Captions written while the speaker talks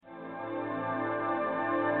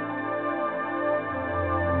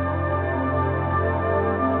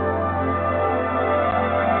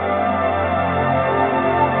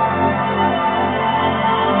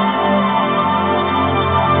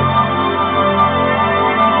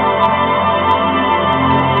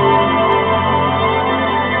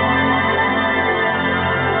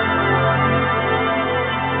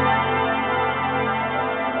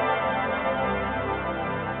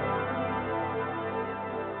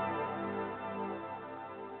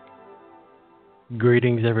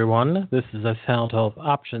Greetings, everyone. This is a Sound Health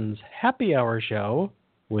Options Happy Hour show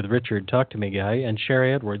with Richard Talk to Me Guy and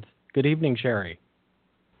Sherry Edwards. Good evening, Sherry.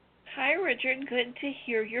 Hi, Richard. Good to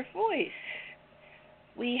hear your voice.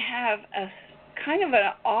 We have a kind of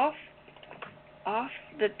an off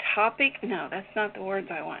the topic. No, that's not the words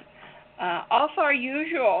I want. Off our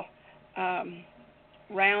usual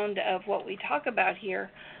round of what we talk about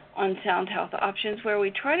here on Sound Health Options, where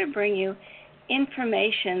we try to bring you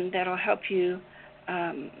information that'll help you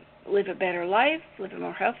live a better life, live a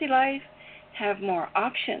more healthy life, have more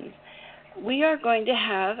options. We are going to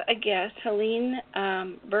have a guest, Helene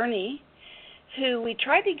Byrne, who we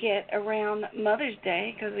tried to get around Mother's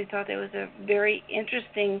Day because we thought that was a very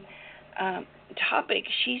interesting topic.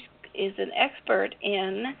 She is an expert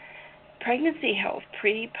in pregnancy health,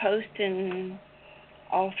 pre, post, and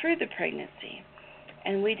all through the pregnancy.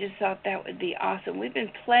 And we just thought that would be awesome. We've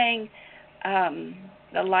been playing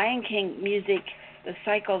the Lion King music, The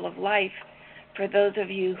Cycle of Life, for those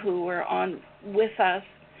of you who were on with us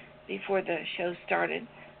before the show started.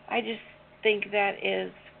 I just think that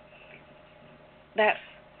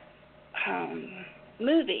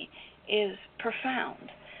movie is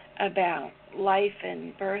profound about life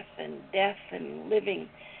and birth and death and living.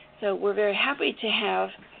 So we're very happy to have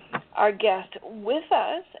our guest with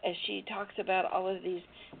us as she talks about all of these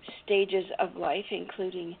stages of life,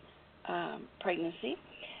 including pregnancy.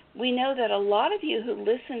 We know that a lot of you who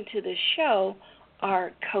listen to the show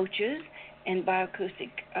are coaches and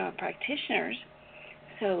bioacoustic practitioners.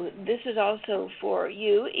 So this is also for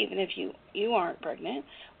you, even if you aren't pregnant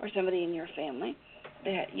or somebody in your family,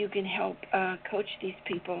 that you can help coach these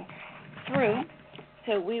people through.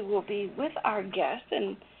 So we will be with our guest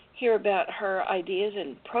and hear about her ideas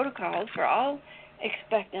and protocols for all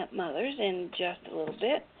expectant mothers in just a little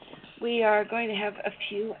bit. We are going to have a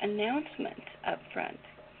few announcements up front.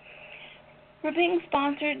 We're being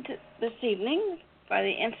sponsored this evening by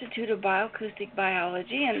the Institute of Bioacoustic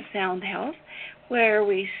Biology and Sound Health, where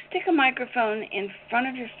we stick a microphone in front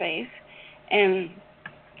of your face and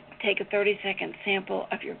take a 30-second sample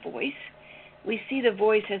of your voice. We see the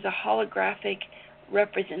voice as a holographic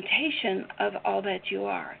representation of all that you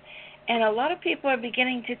are. And a lot of people are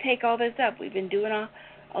beginning to take all this up. We've been doing a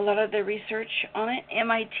lot of the research on it.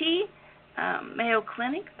 MIT, Mayo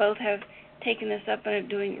Clinic, both have taken this up and are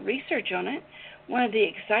doing research on it. One of the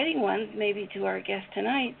exciting ones, maybe to our guest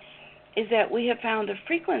tonight, is that we have found a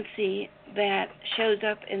frequency that shows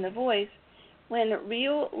up in the voice when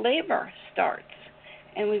real labor starts.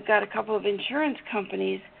 And we've got a couple of insurance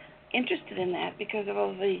companies interested in that because of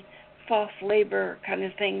all the false labor kind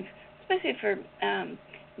of things, especially for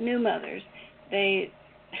new mothers.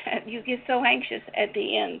 You get so anxious at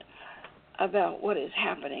the end about what is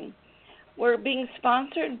happening. We're being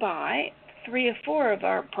sponsored by 3 or 4 of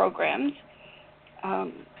our programs.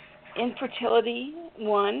 Infertility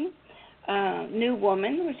 1, New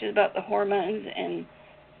Woman, which is about the hormones and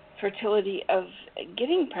fertility of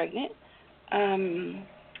getting pregnant.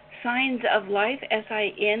 Signs of Life,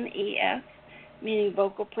 SINES, meaning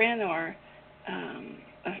vocal print or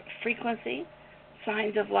frequency,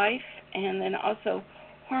 Signs of Life, and then also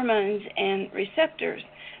hormones and receptors.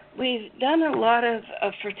 We've done a lot of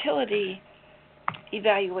fertility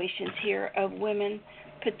evaluations here of women,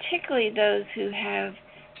 particularly those who have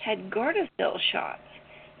had Gardasil shots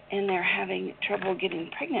and they're having trouble getting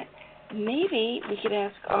pregnant. Maybe we could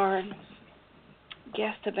ask our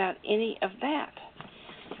guest about any of that.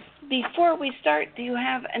 Before we start, do you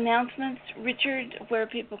have announcements, Richard, where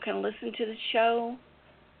people can listen to the show?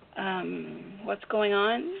 What's going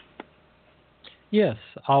on? Yes,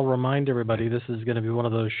 I'll remind everybody this is going to be one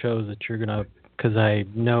of those shows that you're going to, because I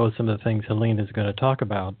know some of the things Helene is going to talk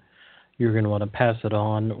about, you're going to want to pass it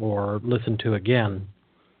on or listen to again,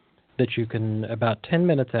 that you can, about 10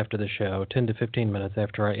 minutes after the show, 10 to 15 minutes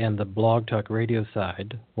after I end the Blog Talk Radio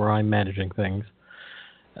side, where I'm managing things,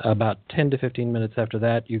 about 10 to 15 minutes after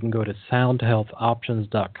that, you can go to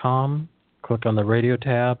soundhealthoptions.com, click on the radio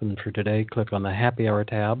tab, and for today, click on the happy hour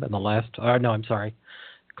tab, and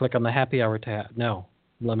click on the happy hour tab. No,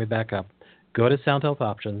 let me back up. Go to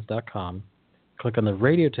soundhealthoptions.com, click on the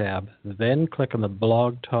radio tab, then click on the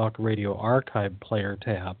Blog Talk Radio Archive Player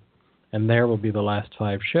tab, and there will be the last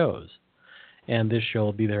 5 shows. And this show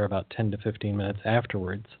will be there about 10 to 15 minutes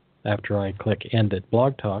afterwards, after I click End at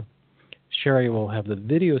Blog Talk. Sherry will have the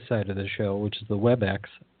video side of the show, which is the WebEx,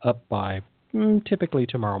 up by typically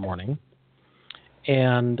tomorrow morning.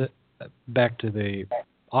 And back to the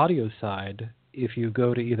audio side, if you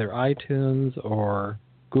go to either iTunes or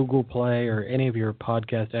Google Play or any of your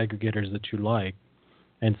podcast aggregators that you like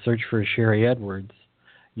and search for Sherry Edwards,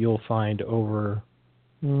 you'll find over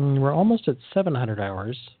We're almost at 700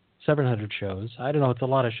 hours, 700 shows. I don't know, it's a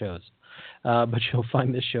lot of shows. But you'll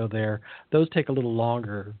find this show there. Those take a little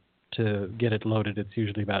longer to get it loaded. It's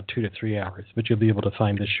usually about 2 to 3 hours, but you'll be able to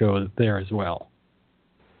find this show there as well.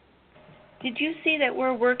 Did you see that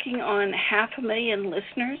we're working on 500,000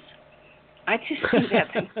 listeners? I just think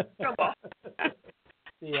that's incredible.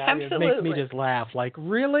 Yeah, Absolutely. It makes me just laugh. Like,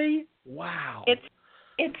 really? Wow. It's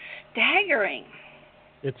staggering.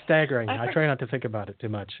 It's staggering. I try not to think about it too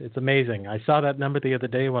much. It's amazing. I saw that number the other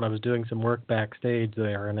day when I was doing some work backstage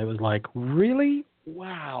there, and it was like, really?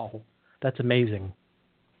 Wow. That's amazing.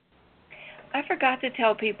 I forgot to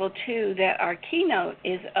tell people, too, that our keynote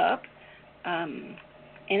is up, and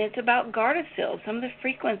it's about Gardasil, some of the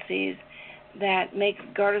frequencies that make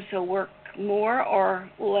Gardasil work more or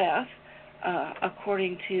less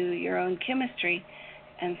according to your own chemistry.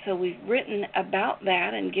 And so we've written about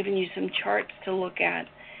that and given you some charts to look at,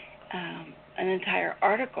 an entire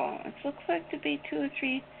article. It looks like to be 2 or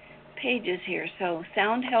 3 pages here. So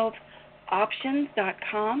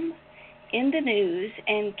soundhealthoptions.com, in the news,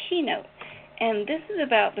 and keynote. And this is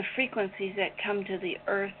about the frequencies that come to the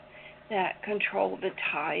earth that control the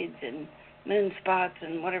tides and moon spots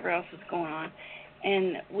and whatever else is going on.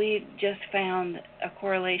 And we've just found a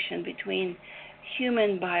correlation between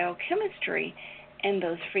human biochemistry and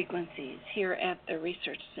those frequencies here at the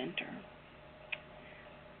Research Center.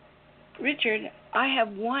 Richard, I have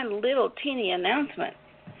one little teeny announcement,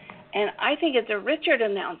 and I think it's a Richard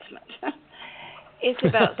announcement. It's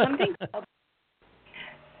about something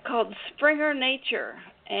called Springer Nature,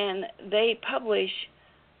 and they publish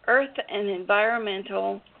earth and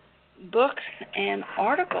environmental books and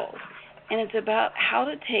articles, and it's about how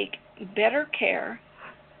to take better care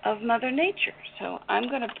of Mother Nature. So I'm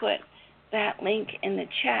going to put that link in the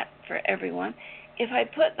chat for everyone. If I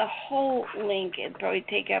put the whole link, it'd probably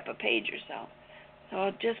take up a page or so. So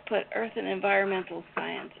I'll just put Earth and Environmental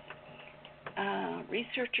Science,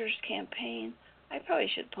 Researchers Campaign. I probably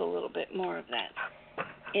should put a little bit more of that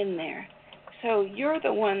in there. So you're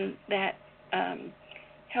the one that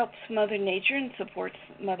helps Mother Nature and supports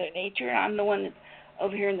Mother Nature. I'm the one that's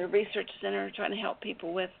over here in the Research Center trying to help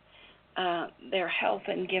people with their health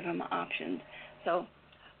and give them options. So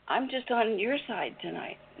I'm just on your side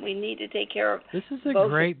tonight. We need to take care of This is a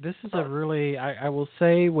really, I will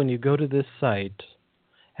say, when you go to this site,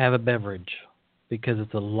 have a beverage, because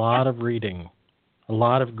it's a lot of reading, a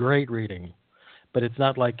lot of great reading. But it's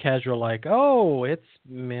not like casual, like, oh, it's,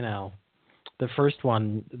 The first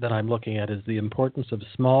one that I'm looking at is the importance of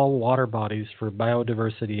small water bodies for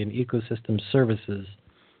biodiversity and ecosystem services,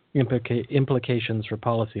 implications for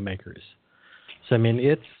policymakers. So,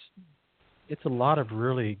 it's a lot of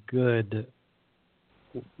really good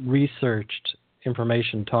researched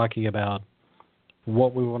information talking about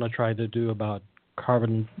what we want to try to do about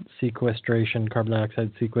carbon sequestration, carbon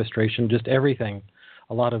dioxide sequestration, just everything.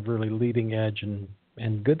 A lot of really leading edge and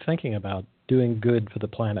good thinking about doing good for the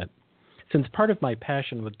planet. Since part of my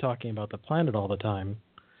passion with talking about the planet all the time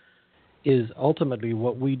is ultimately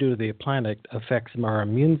what we do to the planet affects our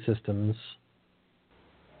immune systems,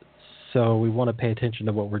 so we want to pay attention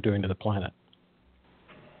to what we're doing to the planet.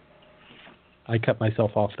 I cut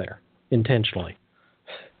myself off there, intentionally.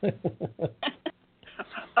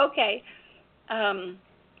 Okay.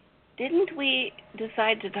 Didn't we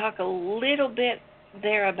decide to talk a little bit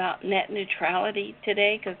there about net neutrality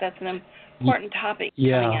today? Because that's an important topic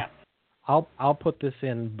coming up. I'll put this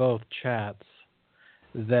in both chats,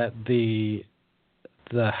 that the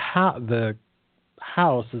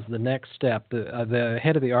House is the next step. The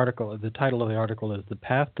head of the article, the title of the article is "The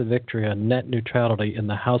Path to Victory on Net Neutrality in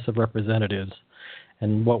the House of Representatives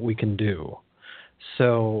and What We Can Do."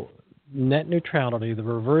 So net neutrality, the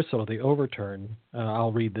reversal, the overturn,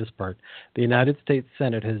 I'll read this part. The United States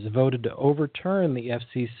Senate has voted to overturn the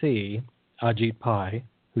FCC, Ajit Pai,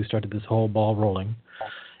 who started this whole ball rolling,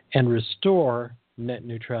 and restore net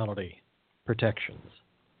neutrality protections.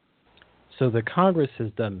 So the Congress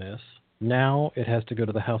has done this. Now it has to go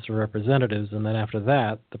to the House of Representatives, and then after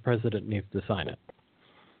that, the president needs to sign it.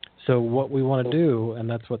 So what we want to do, and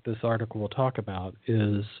that's what this article will talk about,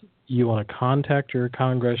 is you want to contact your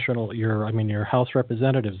your House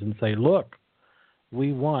representatives and say, look,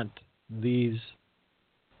 we want this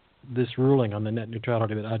ruling on the net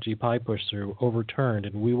neutrality that Ajit Pai pushed through overturned,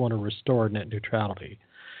 and we want to restore net neutrality.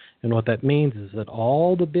 And what that means is that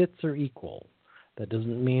all the bits are equal. That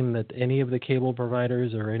doesn't mean that any of the cable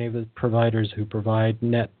providers or any of the providers who provide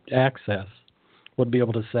net access would be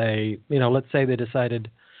able to say, let's say they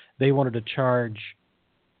decided they wanted to charge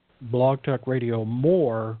Blog Talk Radio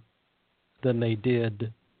more than they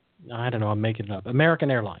did, I don't know, I'm making it up,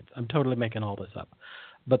 American Airlines. I'm totally making all this up.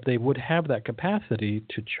 but they would have that capacity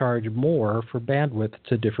to charge more for bandwidth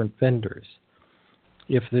to different vendors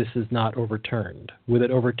if this is not overturned. With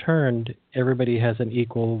it overturned, everybody has an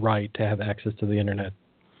equal right to have access to the internet.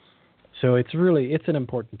 So it's an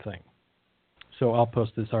important thing. So I'll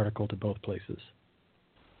post this article to both places.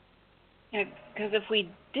 Yeah, because if we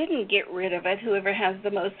didn't get rid of it, whoever has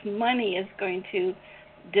the most money is going to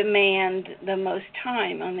demand the most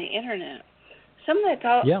time on the internet. Some of that's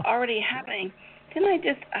already happening.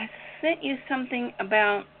 I sent you something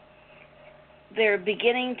about they're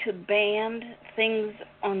beginning to ban things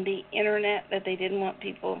on the internet that they didn't want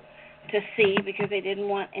people to see because they didn't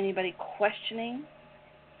want anybody questioning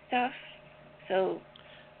stuff. So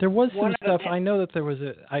there was some stuff. I know that there was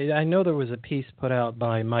a piece put out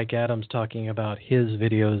by Mike Adams talking about his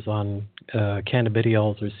videos on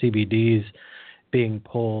cannabidiols or CBDs being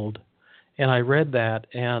pulled, and I read that,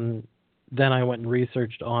 and then I went and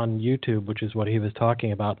researched on YouTube, which is what he was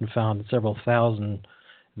talking about, and found several thousand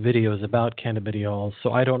videos about cannabidiols.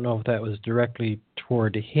 So I don't know if that was directly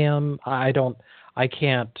toward him. I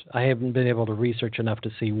haven't been able to research enough to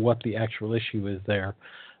see what the actual issue is there.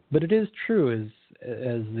 But it is true as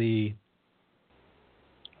the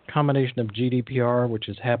combination of GDPR, which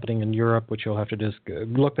is happening in Europe, which you'll have to just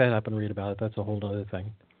look that up and read about it. That's a whole other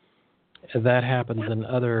thing. As that happens and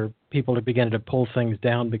other people are beginning to pull things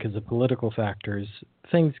down because of political factors,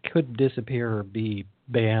 things could disappear or be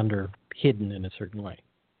banned or hidden in a certain way.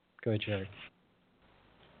 Go ahead, Jerry.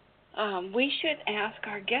 We should ask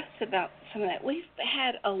our guests about some of that. We've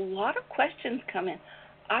had a lot of questions come in.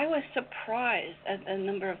 I was surprised at the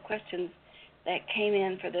number of questions that came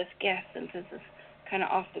in for this guest, since this is kind of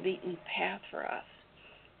off the beaten path for us.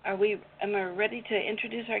 Am I ready to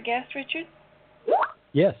introduce our guest, Richard?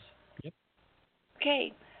 Yes. Yep.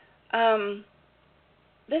 Okay.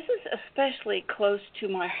 This is especially close to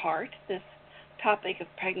my heart, this topic of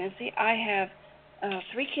pregnancy. I have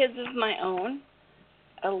 3 kids of my own,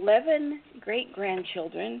 11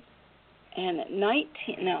 great-grandchildren, and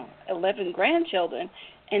 11 grandchildren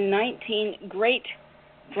and 19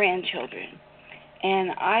 great-grandchildren.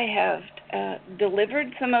 And I have delivered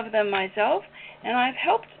some of them myself, and I've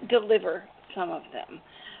helped deliver some of them.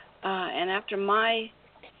 And after my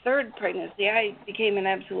 3rd pregnancy, I became an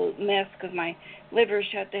absolute mess because my liver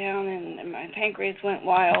shut down and my pancreas went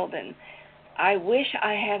wild, and I wish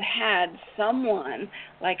I had had someone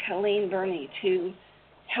like Helene Byrne to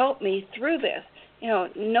help me through this. You know,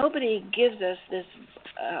 nobody gives us this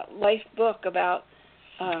life book about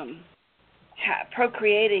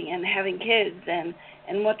procreating and having kids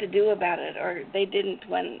and what to do about it, or they didn't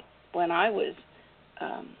when I was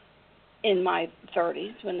in my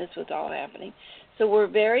 30s when this was all happening. So we're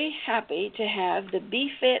very happy to have the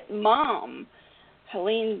BeFit-Mom,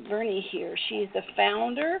 Helene Byrne, here. She's the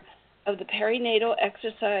founder of the perinatal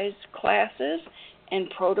exercise classes and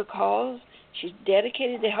protocols. She's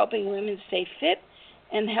dedicated to helping women stay fit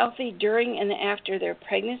and healthy during and after their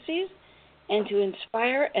pregnancies, and to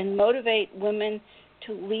inspire and motivate women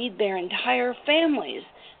to lead their entire families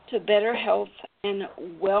to better health and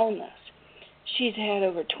wellness. She's had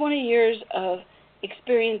over 20 years of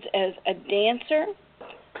experience as a dancer,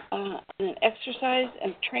 and an exercise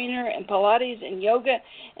and trainer, and Pilates and yoga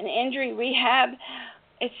and injury rehab.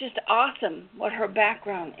 It's just awesome what her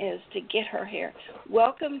background is to get her here.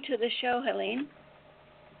 Welcome to the show, Helene.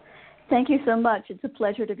 Thank you so much. It's a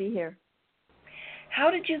pleasure to be here.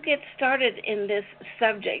 How did you get started in this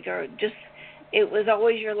subject, or just it was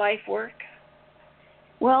always your life work?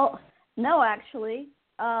 Well, no, actually.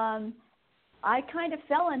 I kind of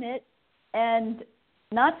fell in it, and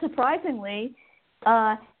not surprisingly,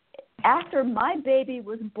 after my baby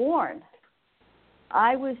was born,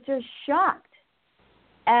 I was just shocked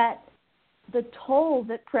at the toll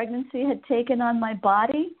that pregnancy had taken on my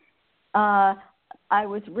body. I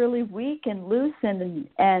was really weak and loose,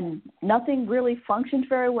 and nothing really functioned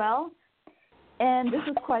very well. And this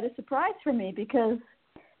was quite a surprise for me because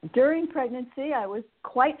during pregnancy, I was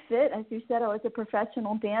quite fit. As you said, I was a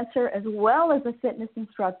professional dancer as well as a fitness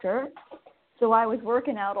instructor. So I was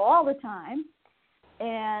working out all the time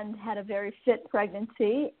and had a very fit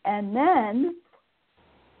pregnancy, and then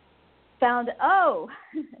found,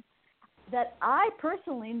 that I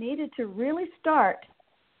personally needed to really start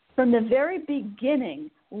from the very beginning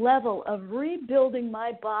level of rebuilding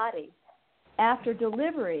my body after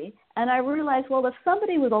delivery. And I realized, well, if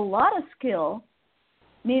somebody with a lot of skill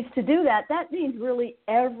needs to do that, that means really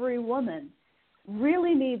every woman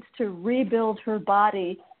really needs to rebuild her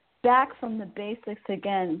body back from the basics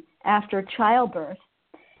again after childbirth.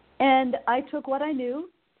 And I took what I knew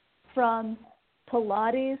from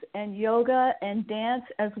Pilates and yoga and dance,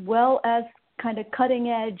 as well as kind of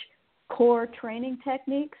cutting-edge core training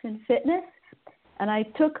techniques in fitness. And I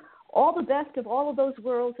took all the best of all of those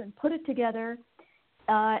worlds and put it together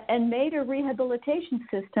and made a rehabilitation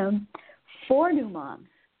system for new moms.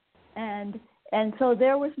 And so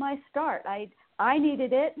there was my start. I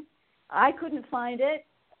needed it. I couldn't find it.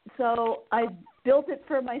 So I built it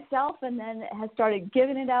for myself and then have started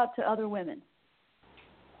giving it out to other women.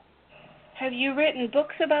 Have you written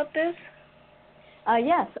books about this?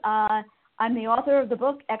 Yes. I'm the author of the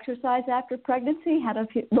book, Exercise After Pregnancy, How to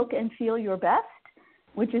Look and Feel Your Best,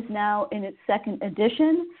 which is now in its second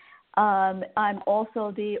edition. I'm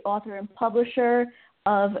also the author and publisher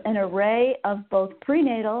of an array of both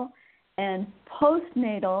prenatal and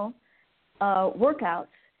postnatal workouts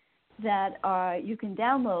that you can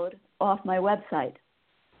download off my website.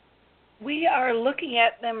 We are looking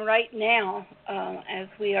at them right now as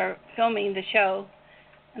we are filming the show.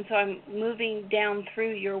 And so I'm moving down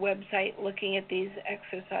through your website looking at these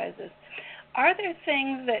exercises. Are there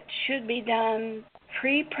things that should be done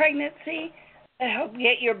pre-pregnancy that help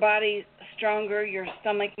get your body stronger, your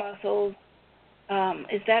stomach muscles?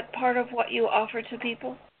 Is that part of what you offer to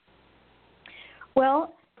people?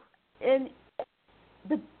 Well,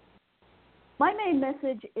 my main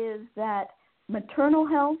message is that maternal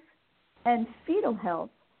health and fetal health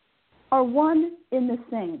are one in the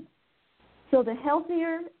same. So the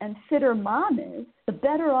healthier and fitter mom is, the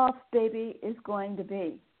better off baby is going to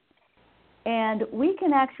be. And we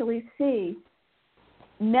can actually see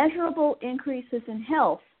measurable increases in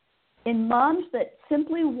health in moms that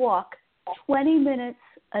simply walk 20 minutes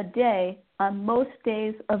a day on most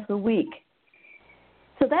days of the week.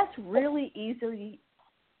 So that's really easy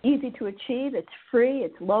to achieve. It's free,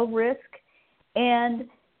 it's low risk. And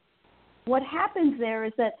what happens there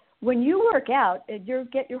is that when you work out and you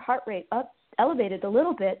get your heart rate up, elevated a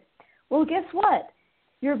little bit, well, guess what?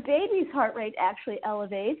 Your baby's heart rate actually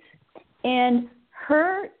elevates, and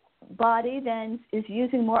her body then is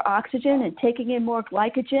using more oxygen and taking in more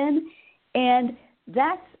glycogen, and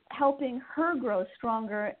that's helping her grow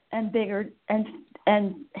stronger and bigger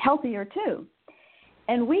and healthier too.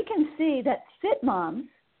 And we can see that fit moms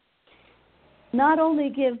not only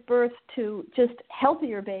give birth to just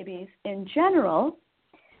healthier babies in general,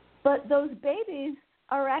 but those babies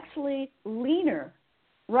are actually leaner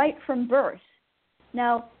right from birth.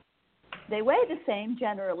 Now, they weigh the same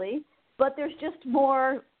generally, but there's just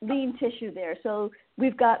more lean tissue there. So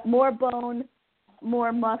we've got more bone,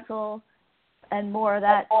 more muscle, and more of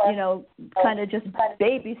that, kind of just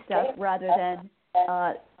baby stuff rather than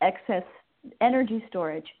excess energy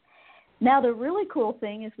storage. Now, the really cool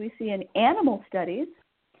thing is we see in animal studies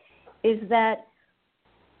is that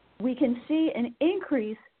we can see an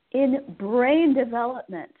increase in brain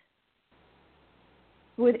development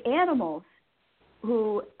with animals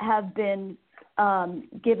who have been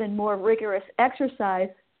given more rigorous exercise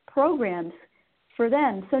programs for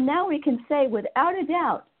them. So now we can say without a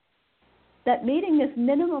doubt that meeting this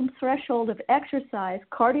minimum threshold of exercise,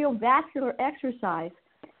 cardiovascular exercise,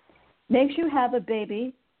 makes you have a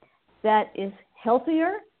baby that is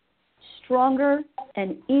healthier, stronger,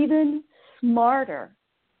 and even smarter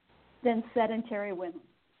than sedentary women.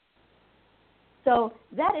 So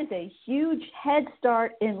that is a huge head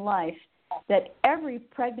start in life that every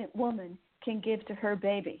pregnant woman can give to her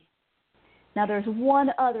baby. Now, there's one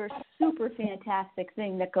other super fantastic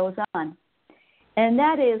thing that goes on, and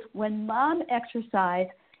that is when mom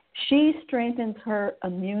exercises, she strengthens her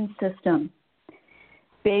immune system.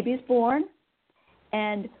 Baby's born,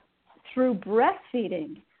 and through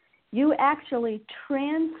breastfeeding, you actually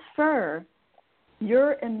transfer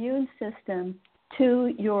your immune system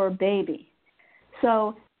to your baby.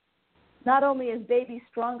 So not only is baby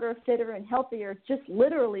stronger, fitter, and healthier just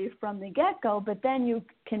literally from the get-go, but then you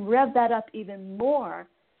can rev that up even more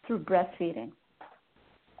through breastfeeding.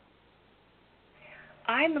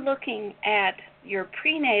 I'm looking at your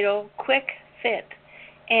prenatal quick fit,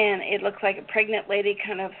 and it looks like a pregnant lady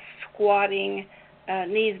kind of squatting,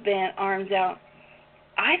 knees bent, arms out.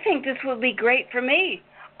 I think this would be great for me.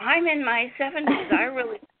 I'm in my 70s. I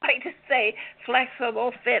really like to stay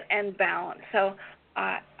flexible, fit, and balanced. So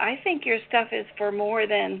I think your stuff is for more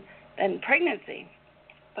than pregnancy.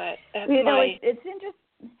 But that's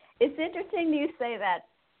it's interesting you say that,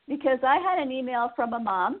 because I had an email from a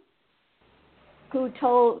mom who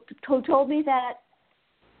told me that,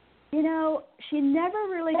 she never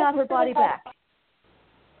really got her body back.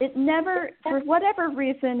 It never, for whatever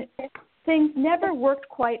reason, things never worked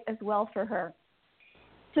quite as well for her.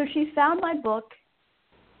 So she found my book,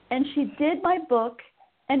 and she did my book,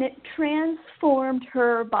 and it transformed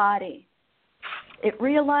her body. It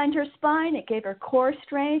realigned her spine. It gave her core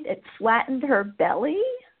strength. It flattened her belly.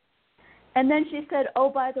 And then she said, oh,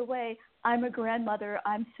 by the way, I'm a grandmother.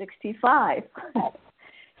 I'm 65.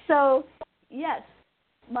 So, yes,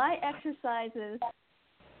 my exercises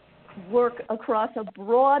work across a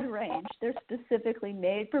broad range. They're specifically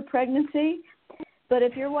made for pregnancy. But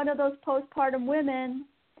if you're one of those postpartum women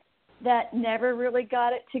that never really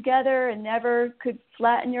got it together and never could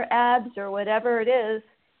flatten your abs or whatever it is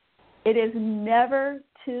never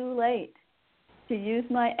too late to use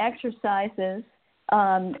my exercises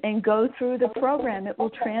and go through the program. It will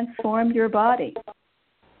transform your body.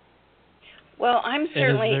 Well, I'm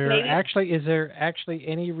certainly... Is there actually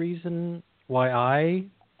any reason why I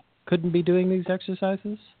couldn't be doing these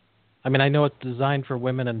exercises? I mean, I know it's designed for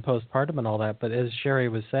women and postpartum and all that, but as Sherry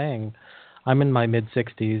was saying, I'm in my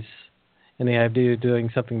mid-60s, and the idea of doing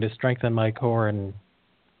something to strengthen my core and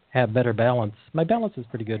have better balance. My balance is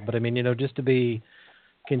pretty good, but I mean, just to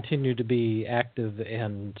continue to be active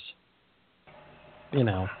and,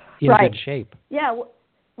 in good shape. Yeah,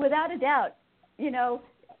 without a doubt.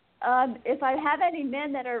 If I have any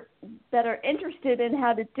men that are interested in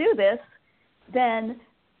how to do this, then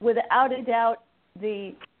without a doubt,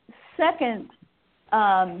 the step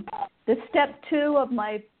 2 of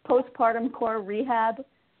my postpartum core rehab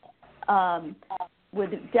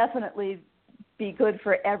would definitely be good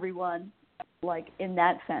for everyone, like in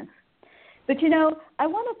that sense. But, I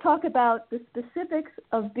want to talk about the specifics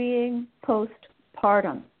of being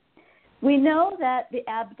postpartum. We know that the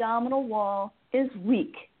abdominal wall is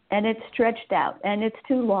weak and it's stretched out and it's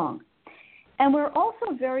too long. And we're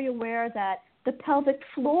also very aware that the pelvic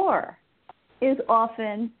floor is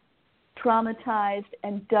often traumatized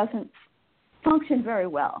and doesn't function very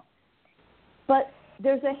well. But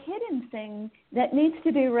there's a hidden thing that needs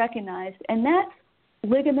to be recognized, and that's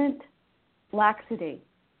ligament laxity.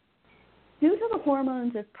 Due to the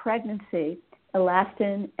hormones of pregnancy,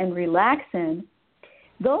 elastin and relaxin,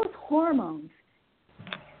 those hormones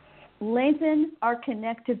lengthen our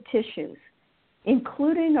connective tissues,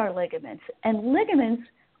 including our ligaments. And ligaments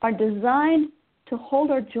are designed to hold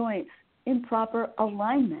our joints in proper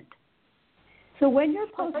alignment. So when you're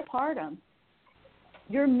postpartum,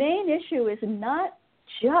 your main issue is not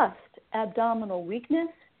just abdominal weakness,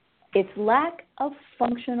 it's lack of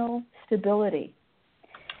functional stability.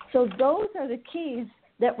 So those are the keys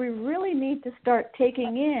that we really need to start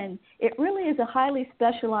taking in. It really is a highly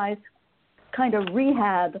specialized kind of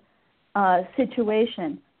rehab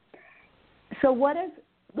situation. So what does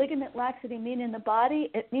ligament laxity mean in the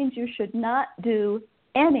body? It means you should not do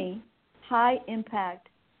any high-impact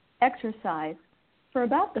exercise for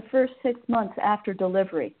about the first 6 months after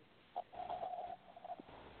delivery.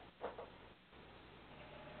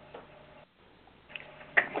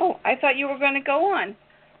 Oh, I thought you were going to go on.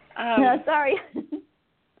 No, sorry.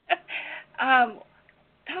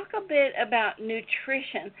 Talk a bit about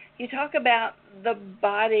nutrition. You talk about the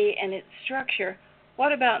body and its structure.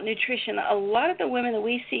 What about nutrition? A lot of the women that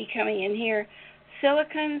we see coming in here,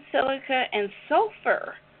 silicon, silica, and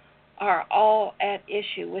sulfur are all at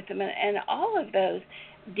issue with them, and all of those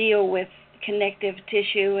deal with connective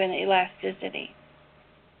tissue and elasticity.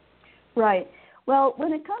 Right. Well,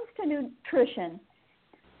 when it comes to nutrition,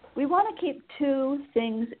 we want to keep 2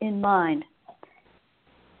 things in mind.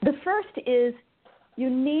 The first is you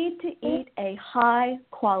need to eat a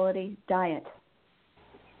high-quality diet,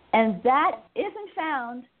 and that isn't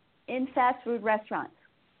found in fast food restaurants.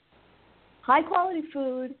 High-quality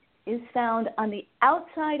food is found on the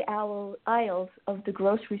outside aisles of the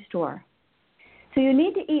grocery store. So you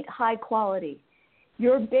need to eat high quality.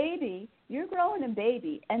 You're growing a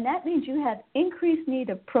baby, and that means you have increased need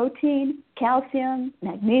of protein, calcium,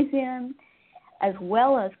 magnesium, as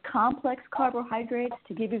well as complex carbohydrates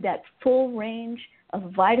to give you that full range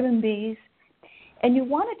of vitamin Bs. And you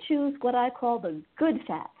want to choose what I call the good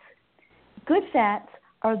fats. Good fats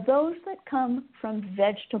are those that come from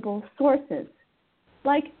vegetable sources,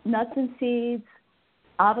 like nuts and seeds,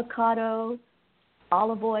 avocado,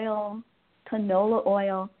 olive oil, canola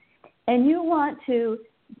oil. And you want to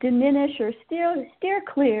diminish or steer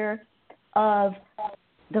clear of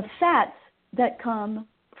the fats that come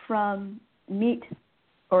from meat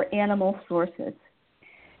or animal sources.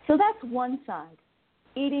 So that's one side,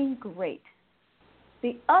 eating great.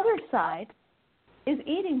 The other side is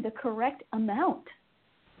eating the correct amount.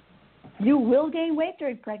 You will gain weight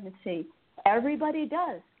during pregnancy. Everybody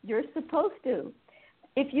does. You're supposed to.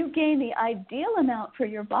 If you gain the ideal amount for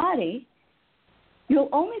your body, you'll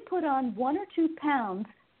only put on 1 or 2 pounds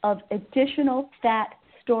of additional fat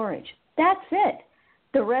storage. That's it.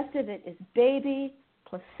 The rest of it is baby,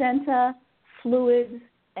 placenta, fluids,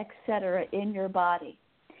 etc. in your body.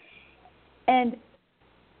 And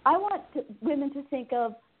I want women to think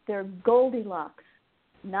of their Goldilocks.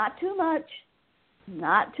 Not too much,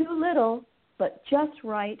 not too little, but just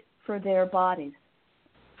right for their bodies.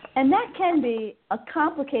 And that can be a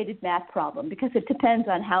complicated math problem because it depends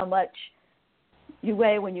on how much you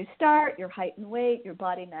weigh when you start, your height and weight, your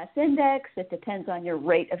body mass index. It depends on your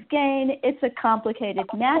rate of gain. It's a complicated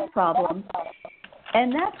math problem.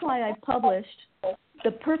 And that's why I published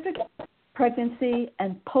the Perfect Pregnancy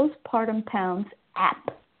and Postpartum Pounds app.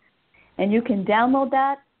 And you can download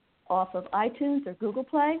that off of iTunes or Google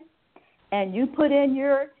Play. And you put in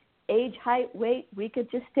your age, height, weight, week of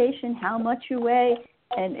gestation, how much you weigh,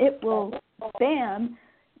 and it will, bam,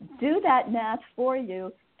 do that math for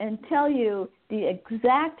you and tell you the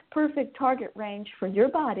exact perfect target range for your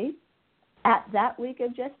body at that week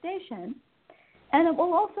of gestation. And it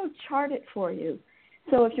will also chart it for you.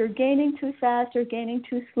 So if you're gaining too fast or gaining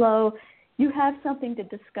too slow, you have something to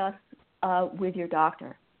discuss with your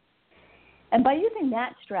doctor. And by using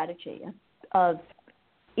that strategy of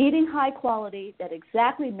eating high quality that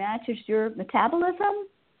exactly matches your metabolism,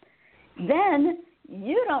 then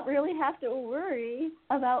you don't really have to worry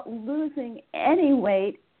about losing any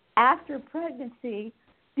weight after pregnancy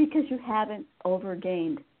because you haven't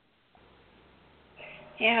overgained.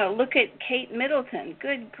 Yeah, look at Kate Middleton.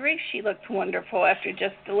 Good grief, she looked wonderful after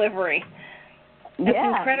just delivery. That's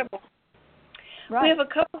incredible. Right. We have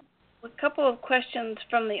a couple of questions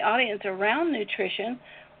from the audience around nutrition.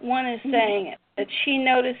 One is saying that she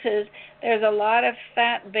notices there's a lot of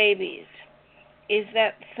fat babies. Is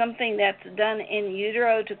that something that's done in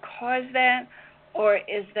utero to cause that, or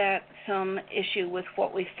is that some issue with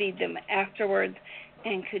what we feed them afterwards?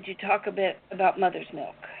 And could you talk a bit about mother's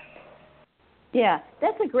milk? Yeah,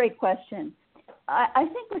 that's a great question. I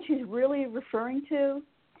think what she's really referring to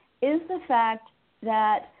is the fact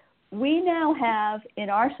that we now have in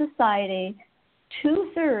our society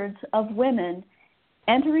 2/3 of women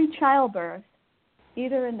entering childbirth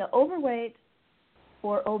either in the overweight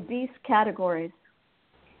or obese categories.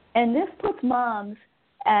 And this puts moms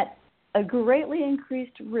at a greatly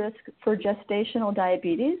increased risk for gestational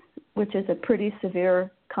diabetes, which is a pretty severe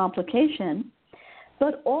complication.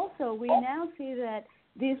 But also we now see that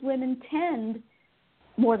these women tend,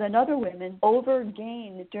 more than other women,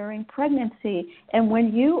 overgain during pregnancy. And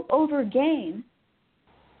when you overgain,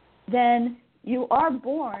 then you are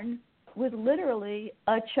born with literally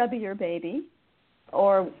a chubbier baby,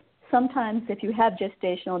 or sometimes if you have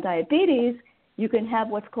gestational diabetes, you can have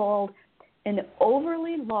what's called an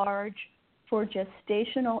overly large for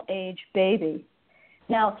gestational age baby.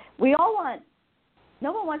 Now,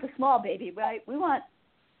 no one wants a small baby, right?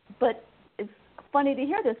 But it's funny to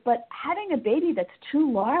hear this, but having a baby that's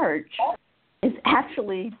too large is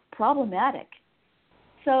actually problematic.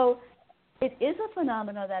 So it is a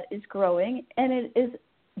phenomenon that is growing, and it is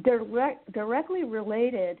directly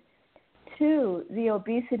related to the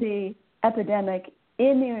obesity epidemic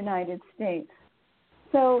in the United States.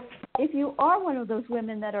 So if you are one of those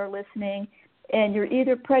women that are listening and you're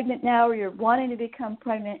either pregnant now or you're wanting to become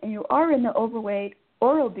pregnant and you are in the overweight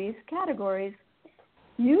or obese categories,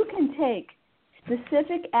 you can take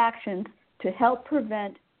specific actions to help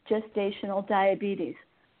prevent gestational diabetes.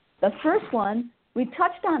 The first one we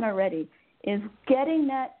touched on already is getting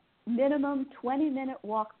that minimum 20-minute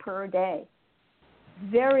walk per day.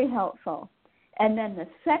 Very helpful. And then the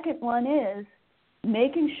second one is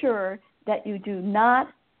making sure that you do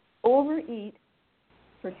not overeat,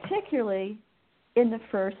 particularly in the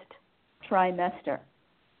first trimester.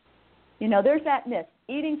 There's that myth,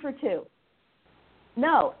 eating for two.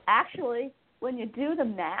 No, actually, when you do the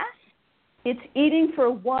math, it's eating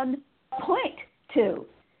for 1.2.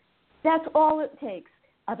 That's all it takes,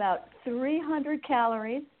 about 300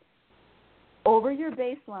 calories over your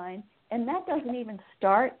baseline, and that doesn't even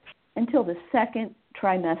start until the second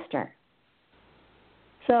trimester.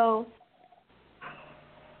 So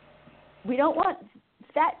we don't want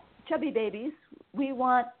fat, chubby babies. We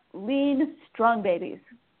want lean, strong babies.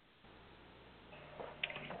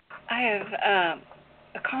 I have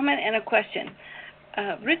a comment and a question.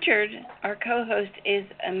 Richard, our co-host, is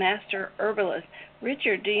a master herbalist.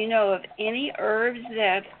 Richard, do you know of any herbs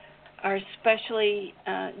that are especially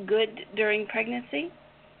good during pregnancy?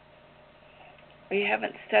 Or you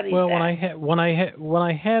haven't studied well, that? when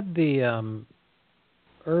I had the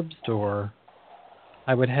herb store,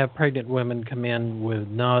 I would have pregnant women come in with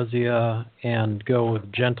nausea and go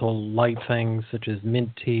with gentle, light things such as mint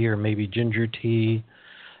tea or maybe ginger tea.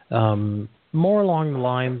 More along the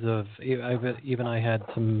lines of, I had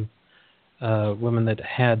some women that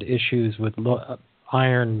had issues with low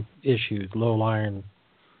iron,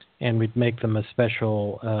 and we'd make them a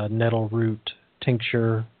special nettle root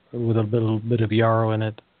tincture with a little bit of yarrow in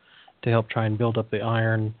it to help try and build up the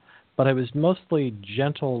iron. But it was mostly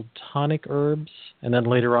gentle tonic herbs, and then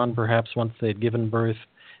later on, perhaps once they'd given birth,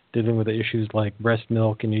 dealing with the issues like breast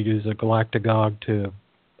milk, and you'd use a galactagogue to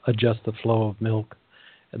adjust the flow of milk,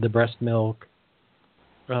 the breast milk.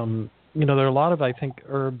 There are a lot of, I think,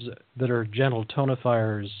 herbs that are gentle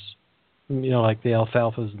tonifiers, like the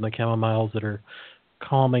alfalfas and the chamomiles that are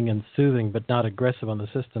calming and soothing, but not aggressive on the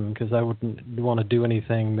system, because I wouldn't want to do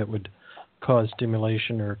anything that would cause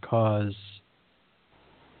stimulation or cause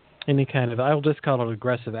any kind of, I'll just call it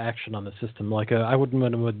aggressive action on the system. Like I wouldn't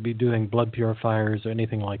want to be doing blood purifiers or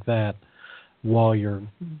anything like that while you're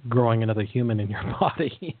growing another human in your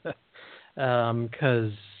body,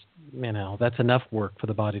 because that's enough work for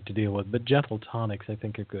the body to deal with. But gentle tonics, I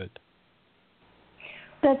think, are good.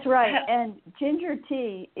 That's right. And ginger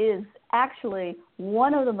tea is actually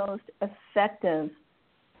one of the most effective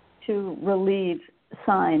to relieve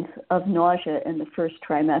signs of nausea in the first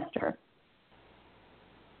trimester.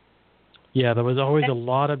 Yeah, there was always a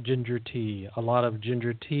lot of ginger tea or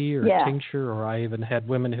tincture, or I even had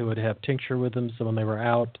women who would have tincture with them, so when they were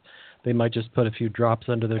out, they might just put a few drops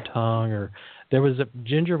under their tongue. Or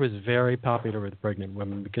ginger was very popular with pregnant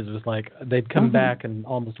women, because it was like they'd come back and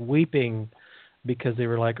almost weeping because they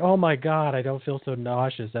were like, oh my God, I don't feel so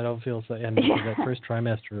nauseous, and that first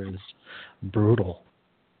trimester is brutal.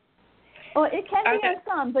 Well, it can be on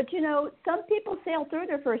some, but some people sail through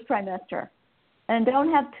their first trimester and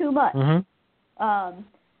don't have too much.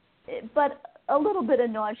 But a little bit of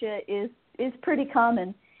nausea is pretty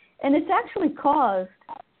common, and it's actually caused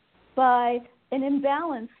by an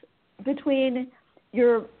imbalance between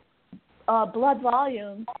your blood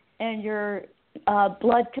volume and your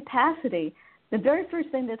blood capacity. The very first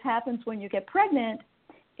thing that happens when you get pregnant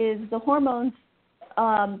is the hormones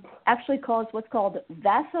actually cause what's called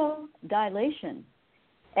vasodilation.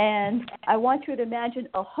 And I want you to imagine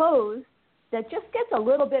a hose that just gets a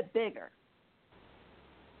little bit bigger.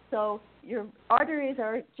 So your arteries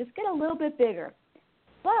just get a little bit bigger.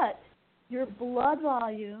 But your blood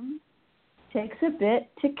volume takes a bit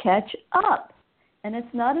to catch up. And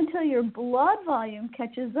it's not until your blood volume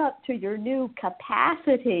catches up to your new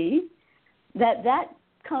capacity that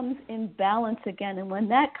comes in balance again. And when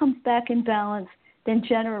that comes back in balance, then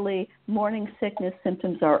generally morning sickness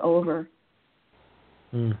symptoms are over.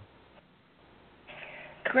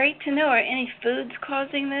 Great to know. Are any foods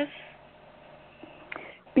causing this?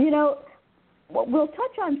 We'll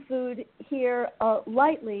touch on food here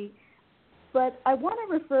lightly, but I want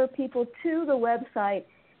to refer people to the website.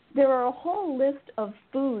 There are a whole list of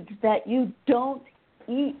foods that you don't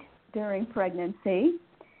eat during pregnancy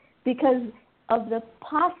because of the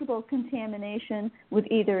possible contamination with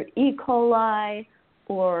either E. coli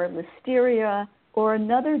or listeria or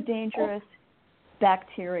another dangerous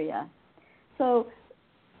bacteria. So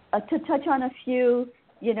to touch on a few,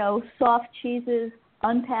 soft cheeses,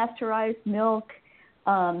 unpasteurized milk.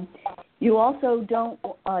 You also don't,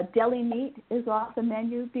 deli meat is off the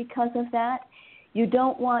menu because of that. You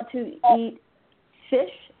don't want to eat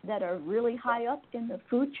fish that are really high up in the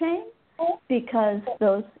food chain because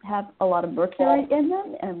those have a lot of mercury in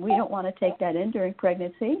them, and we don't want to take that in during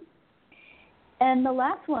pregnancy. And the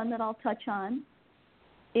last one that I'll touch on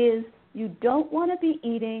is you don't want to be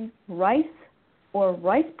eating rice or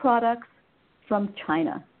rice products from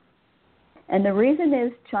China. And the reason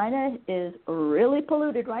is China is really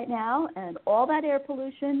polluted right now, and all that air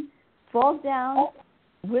pollution falls down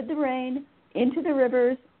with the rain into the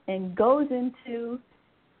rivers and goes into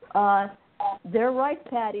their rice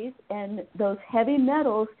paddies, and those heavy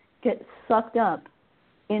metals get sucked up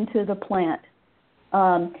into the plant.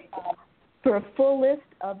 For a full list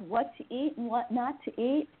of what to eat and what not to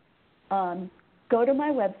eat, go to my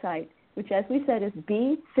website, which, as we said, is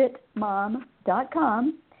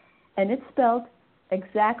BeFit-Mom.com, and it's spelled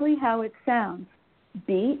exactly how it sounds,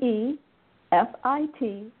 BeFitMom,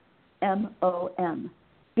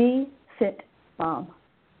 BeFit-Mom.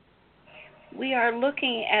 We are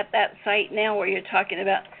looking at that site now where you're talking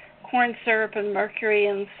about corn syrup and mercury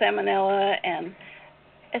and salmonella, and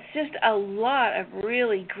it's just a lot of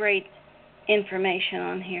really great information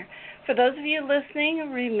on here. For those of you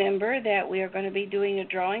listening, remember that we are going to be doing a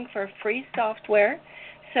drawing for free software.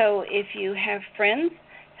 So if you have friends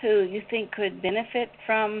who you think could benefit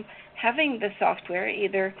from having the software,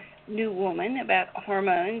 either New Woman about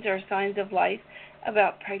hormones or signs of life,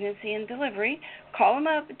 about pregnancy and delivery, call them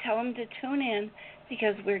up and tell them to tune in,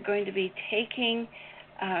 because we're going to be taking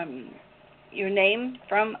your name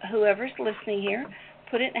from whoever's listening here,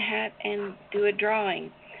 put it in a hat, and do a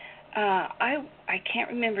drawing. I can't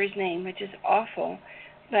remember his name, which is awful,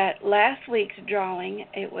 but last week's drawing,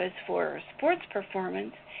 it was for sports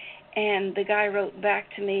performance, and the guy wrote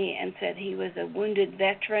back to me and said he was a wounded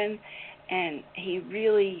veteran, and he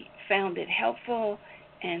really found it helpful,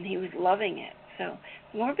 and he was loving it. So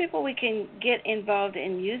the more people we can get involved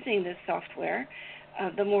in using this software,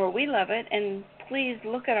 the more we love it. And please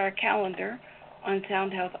look at our calendar on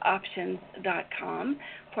soundhealthoptions.com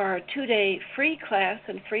for our 2-day free class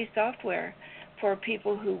and free software for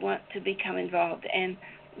people who want to become involved and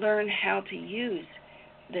learn how to use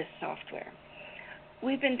this software.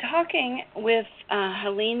 We've been talking with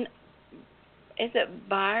Helene. Is it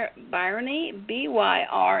Byrne?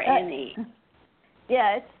 B-Y-R-N-E.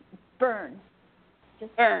 Yeah, it's Byrne.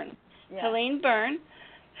 Byrne. Yeah. Helene Byrne,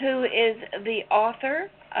 who is the author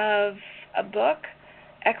of a book,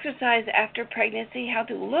 Exercise After Pregnancy, How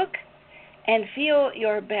to Look and Feel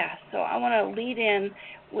Your Best. So I want to lead in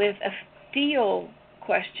with a feel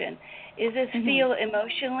question. Is this feel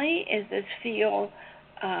emotionally? Is this feel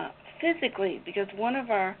physically? Because one of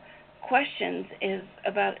our questions is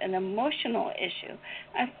about an emotional issue.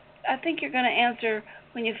 I think you're going to answer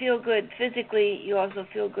when you feel good physically, you also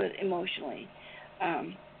feel good emotionally.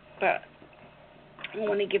 But I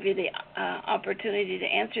want to give you the opportunity to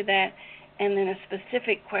answer that, and then a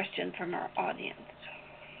specific question from our audience.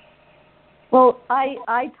 Well,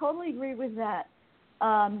 I totally agree with that.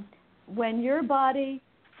 When your body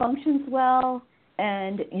functions well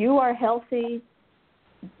and you are healthy,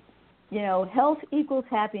 health equals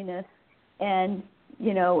happiness. And,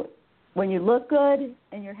 when you look good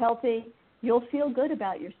and you're healthy, you'll feel good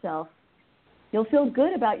about yourself. You'll feel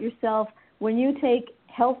good about yourself when you take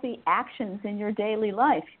healthy actions in your daily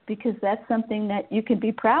life, because that's something that you can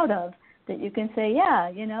be proud of, that you can say,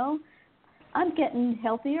 yeah, I'm getting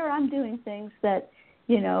healthier. I'm doing things that,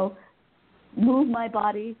 move my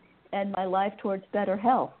body and my life towards better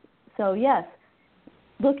health. So, yes,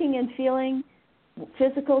 looking and feeling,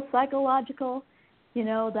 physical, psychological,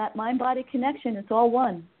 that mind-body connection, it's all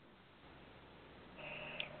one.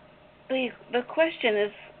 The question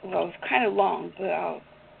is, it's kind of long, but I'll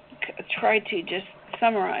try to just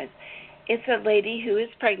summarize. It's a lady who is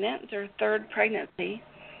pregnant, it's her third pregnancy,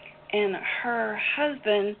 and her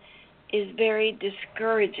husband is very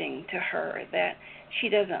discouraging to her, that she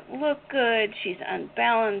doesn't look good, she's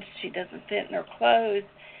unbalanced, she doesn't fit in her clothes.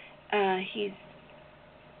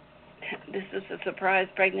 This is a surprise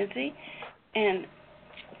pregnancy, and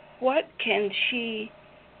what can she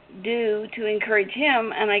do to encourage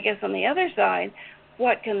him? And I guess on the other side,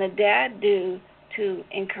 what can the dad do to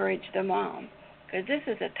encourage the mom? Because this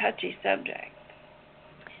is a touchy subject.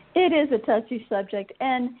 It is a touchy subject,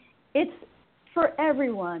 and it's for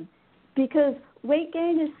everyone, because weight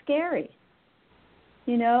gain is scary.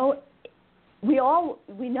 We know we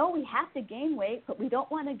have to gain weight, but we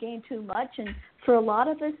don't want to gain too much. And for a lot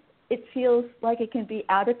of us, it feels like it can be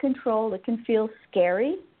out of control. It can feel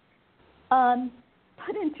scary.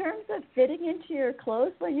 But in terms of fitting into your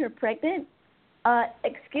clothes when you're pregnant,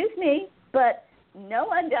 excuse me, but no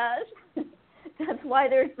one does. That's why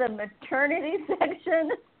there's the maternity section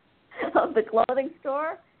of the clothing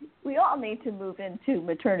store. We all need to move into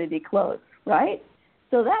maternity clothes, right?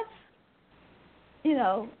 So that's,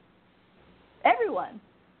 everyone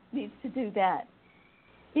needs to do that.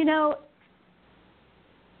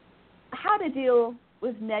 How to deal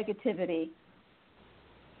with negativity.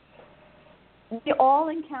 We all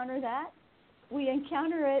encounter that. We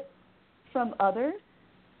encounter it from others.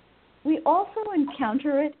 We also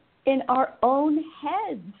encounter it in our own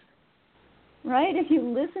heads, right? If you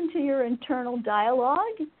listen to your internal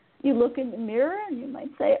dialogue, you look in the mirror and you might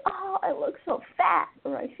say, oh, I look so fat,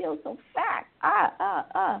 or I feel so fat,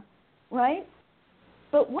 right?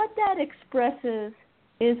 But what that expresses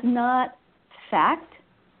is not fact.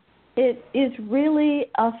 It is really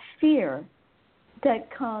a fear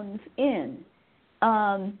that comes in.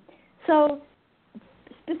 So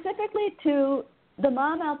specifically to the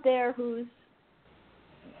mom out there whose,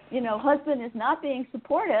 husband is not being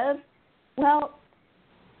supportive, well,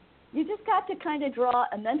 you just got to kind of draw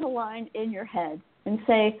a mental line in your head and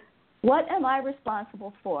say, what am I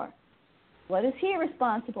responsible for? What is he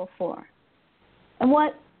responsible for? And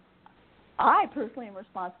what I personally am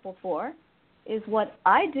responsible for is what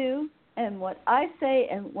I do and what I say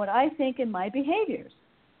and what I think in my behaviors.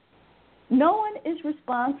 No one is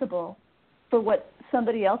responsible for what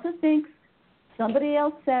somebody else thinks, somebody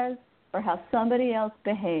else says, or how somebody else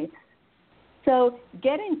behaves. So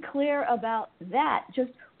getting clear about that,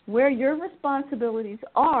 just where your responsibilities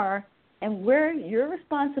are and where your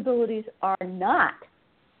responsibilities are not,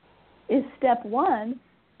 is step one.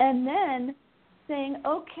 And then saying,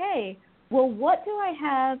 okay, well, what do I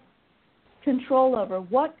have control over?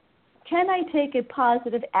 What can I take a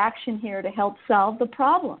positive action here to help solve the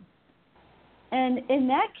problem? And in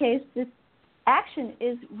that case, this action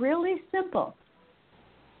is really simple.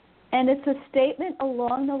 And it's a statement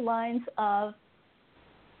along the lines of,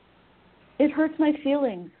 it hurts my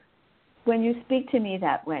feelings when you speak to me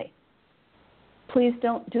that way. Please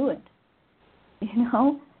don't do it.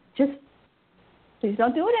 Just please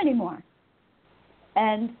don't do it anymore.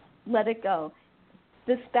 And let it go.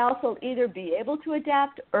 The spouse will either be able to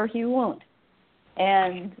adapt or he won't.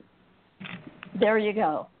 And there you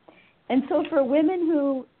go. And so for women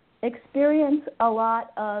who experience a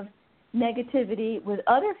lot of negativity with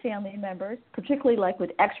other family members, particularly like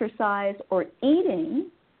with exercise or eating,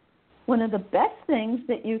 one of the best things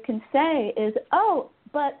that you can say is, oh,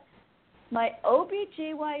 but my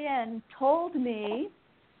OBGYN told me,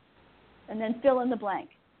 and then fill in the blank,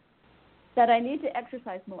 that I need to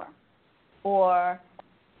exercise more, or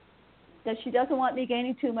that she doesn't want me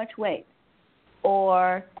gaining too much weight,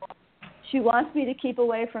 or she wants me to keep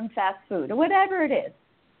away from fast food, or whatever it is.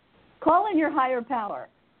 Call in your higher power.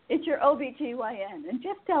 It's your OBGYN, and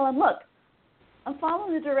just tell them, look, I'm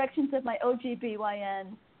following the directions of my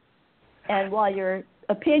OBGYN, and while your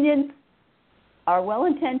opinions are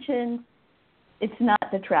well-intentioned, it's not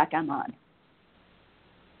the track I'm on.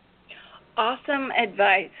 Awesome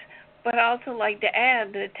advice. But I also like to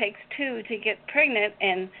add that it takes two to get pregnant,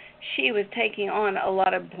 and she was taking on a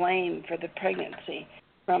lot of blame for the pregnancy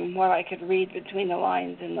from what I could read between the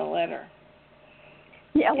lines in the letter.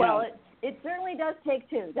 Yeah, well, it certainly does take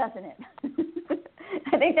two, doesn't it?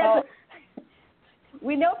 I think that's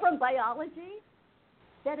we know from biology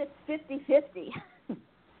that it's 50-50.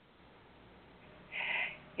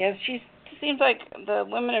 Yes, she seems like the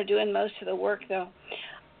women are doing most of the work, though.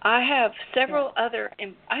 I have several other,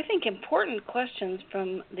 I think, important questions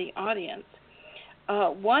from the audience.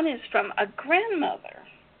 One is from a grandmother,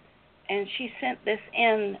 and she sent this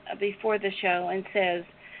in before the show and says,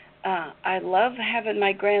 I love having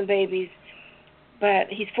my grandbabies, but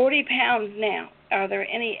he's 40 pounds now. Are there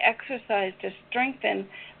any exercise to strengthen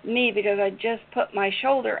me because I just put my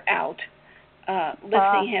shoulder out,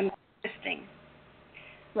 lifting him, twisting?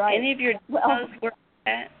 Right. Any of your demos work with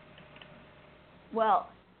that? Well,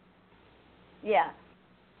 yeah.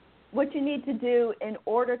 What you need to do in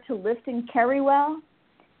order to lift and carry well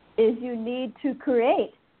is you need to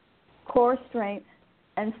create core strength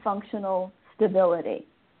and functional stability.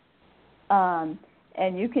 And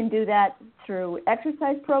you can do that through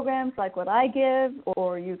exercise programs like what I give,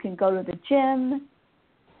 or you can go to the gym.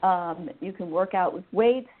 You can work out with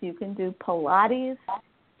weights. You can do Pilates.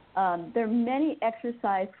 There are many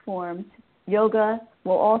exercise forms. Yoga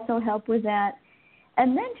will also help with that.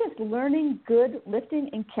 And then just learning good lifting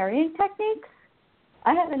and carrying techniques.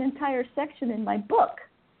 I have an entire section in my book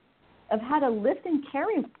of how to lift and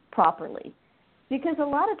carry properly, because a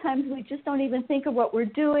lot of times we just don't even think of what we're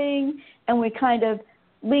doing, and we kind of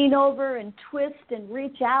lean over and twist and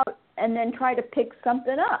reach out and then try to pick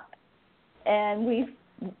something up. And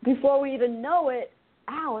before we even know it,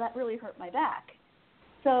 ow, that really hurt my back.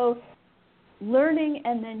 So learning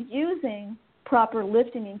and then using proper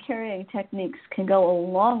lifting and carrying techniques can go a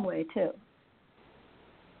long way too.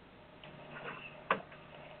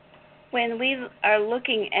 When we are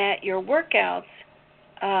looking at your workouts,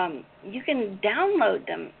 you can download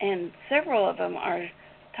them, and several of them are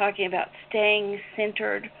talking about staying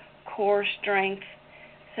centered, core strength.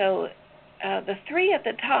 So the three at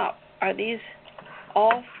the top, are these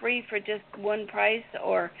all free for just one price,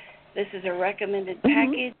 or this is a recommended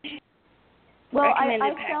package? Well,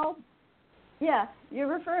 I sell, yeah, you're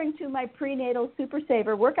referring to my prenatal Super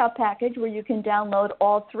Saver workout package, where you can download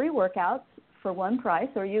all three workouts for one price,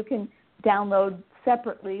 or you can download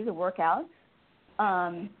separately the workouts.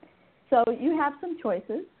 So you have some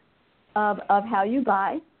choices of how you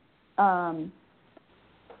buy. They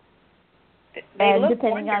and look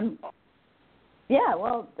depending wonderful. on, yeah,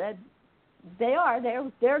 well,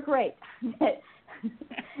 they're great.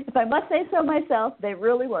 If I must say so myself, they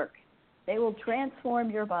really work. They will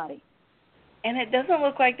transform your body. And it doesn't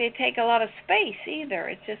look like they take a lot of space either.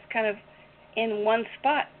 It's just kind of in one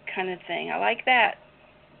spot kind of thing. I like that.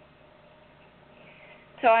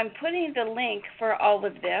 So I'm putting the link for all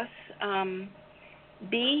of this,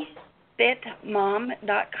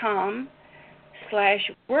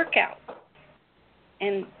 BeFit-Mom.com/workout.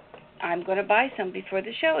 And I'm going to buy some before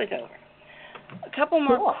the show is over. A couple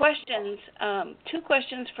more questions. Two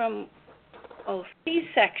questions from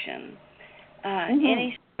C-section.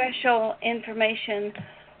 Any special information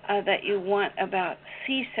that you want about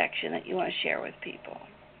C-section that you want to share with people?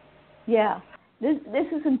 Yeah. this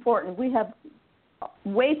is important. We have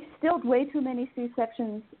still way too many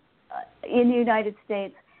C-sections in the United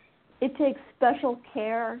States. It takes special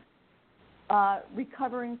care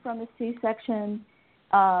recovering from a C-section.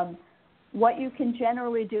 What you can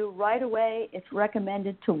generally do right away, it's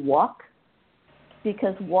recommended to walk,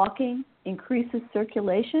 because walking increases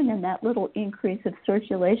circulation, and that little increase of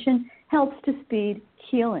circulation helps to speed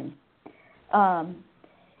healing. I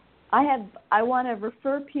want to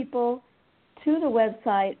refer people to the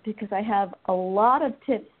website because I have a lot of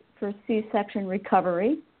tips for C-section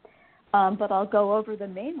recovery, but I'll go over the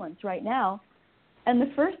main ones right now. And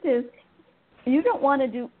the first is, you don't want to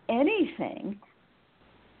do anything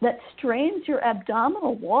that strains your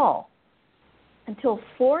abdominal wall until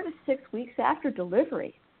 4 to 6 weeks after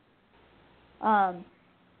delivery.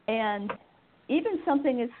 And even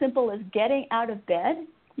something as simple as getting out of bed,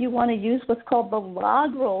 you want to use what's called the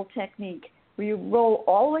log roll technique, where you roll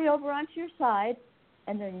all the way over onto your side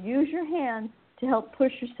and then use your hands to help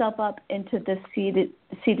push yourself up into the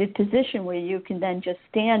seated position where you can then just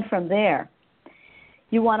stand from there.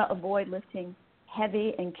 You want to avoid lifting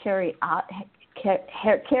heavy and carrying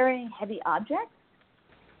heavy objects.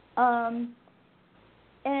 And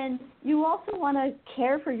you also want to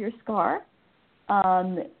care for your scar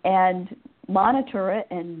and monitor it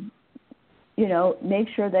and, make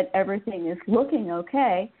sure that everything is looking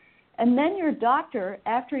okay. And then your doctor,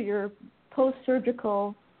 after your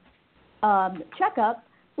post-surgical checkup,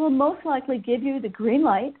 will most likely give you the green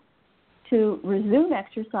light to resume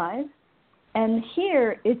exercise. And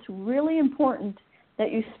here, it's really important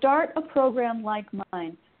that you start a program like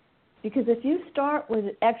mine, because if you start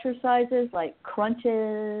with exercises like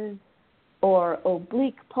crunches or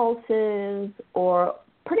oblique pulses or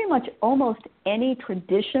pretty much almost any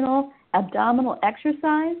traditional abdominal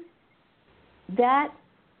exercise, that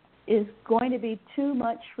is going to be too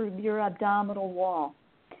much for your abdominal wall.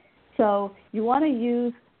 So you want to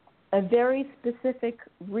use a very specific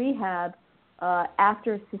rehab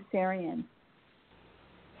after cesarean.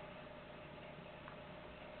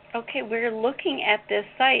 Okay, we're looking at this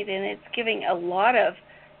site, and it's giving a lot of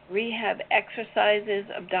rehab exercises,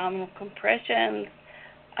 abdominal compressions.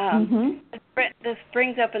 This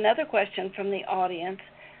brings up another question from the audience.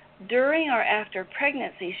 During or after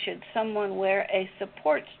pregnancy, should someone wear a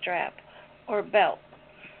support strap or belt?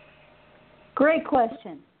 Great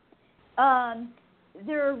question.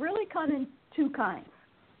 There are really two kinds.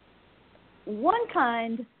 One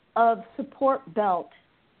kind of support belt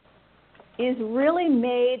is really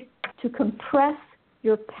made to compress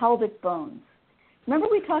your pelvic bones. Remember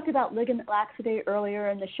we talked about ligament laxity earlier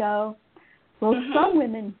in the show? Well, some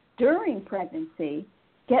women during pregnancy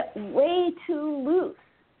get way too loose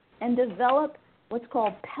and develop what's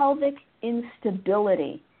called pelvic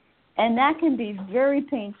instability. And that can be very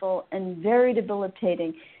painful and very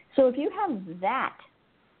debilitating. So if you have that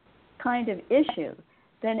kind of issue,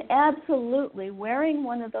 then absolutely wearing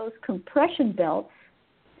one of those compression belts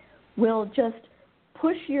will just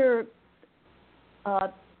push your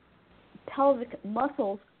pelvic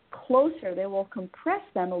muscles closer. They will compress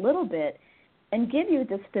them a little bit and give you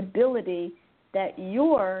the stability that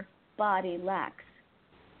your body lacks.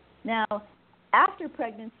 Now, after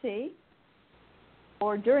pregnancy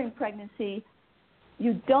or during pregnancy,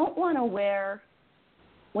 you don't want to wear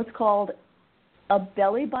what's called a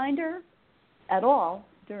belly binder at all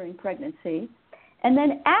during pregnancy. And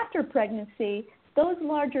then after pregnancy, those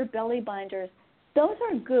larger belly binders, those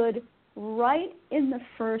are good right in the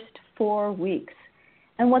first 4 weeks.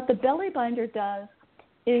 And what the belly binder does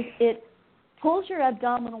is it pulls your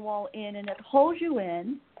abdominal wall in and it holds you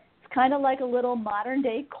in. It's kind of like a little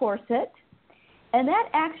modern-day corset. And that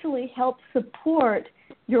actually helps support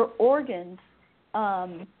your organs,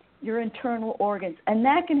 your internal organs. And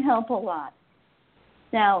that can help a lot.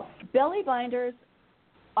 Now, belly binders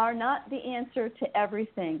are not the answer to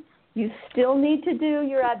everything. You still need to do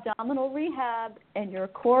your abdominal rehab and your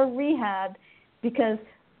core rehab, because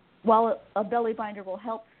while a belly binder will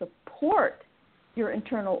help support your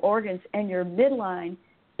internal organs and your midline,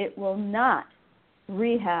 it will not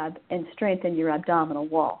rehab and strengthen your abdominal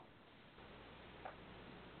wall.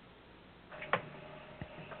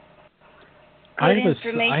 I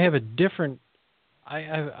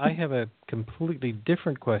have a completely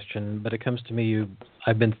different question, but it comes to me.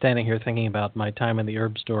 I've been standing here thinking about my time in the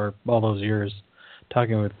herb store all those years,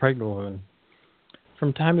 talking with pregnant women.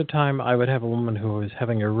 From time to time, I would have a woman who was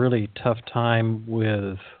having a really tough time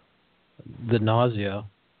with the nausea,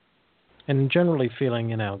 and generally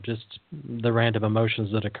feeling, just the random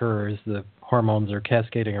emotions that occur as the hormones are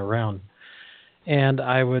cascading around. And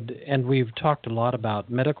we've talked a lot about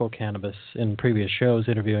medical cannabis in previous shows,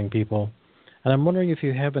 interviewing people. And I'm wondering if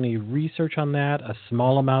you have any research on that, a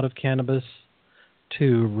small amount of cannabis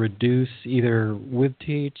to reduce either with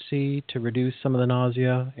THC to reduce some of the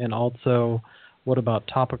nausea, and also what about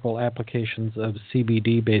topical applications of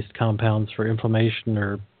CBD-based compounds for inflammation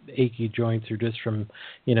or achy joints, or just from,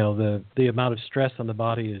 the amount of stress on the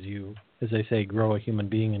body as you, as they say, grow a human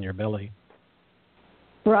being in your belly.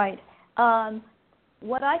 Right.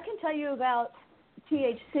 What I can tell you about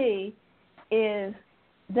THC is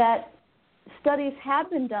that studies have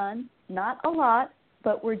been done, not a lot,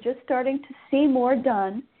 but we're just starting to see more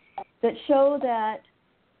done, that show that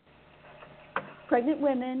pregnant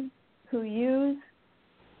women who use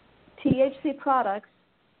THC products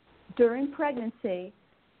during pregnancy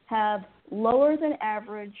have lower than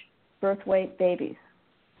average birth weight babies.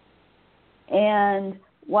 And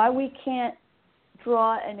why we can't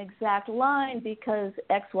draw an exact line because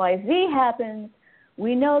XYZ happens,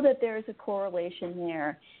 we know that there's a correlation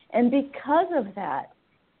there. And because of that,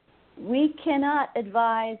 we cannot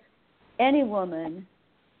advise any woman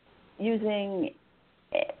using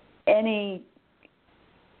any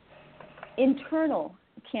internal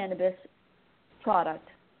cannabis product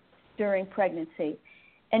during pregnancy.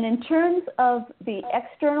 And in terms of the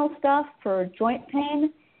external stuff for joint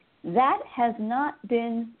pain, that has not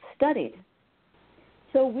been studied.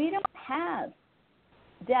 So we don't have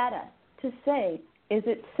data to say, is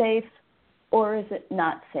it safe or is it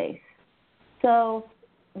not safe? So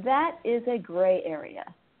that is a gray area.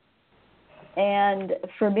 And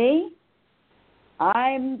for me,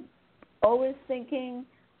 I'm always thinking,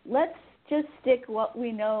 let's just stick what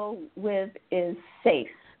we know with is safe,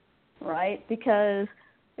 right? Because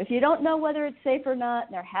if you don't know whether it's safe or not,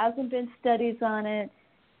 and there hasn't been studies on it,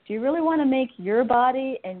 do you really want to make your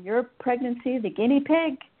body and your pregnancy the guinea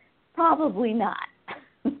pig? Probably not.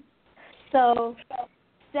 So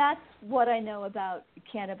that's what I know about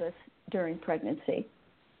cannabis during pregnancy.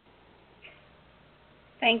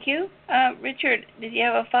 Thank you. Richard, did you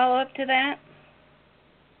have a follow-up to that?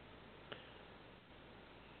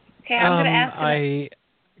 Okay, I'm going to ask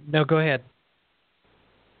No, go ahead.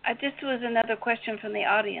 This was another question from the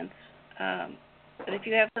audience, but if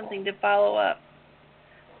you have something to follow up.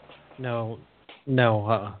 No.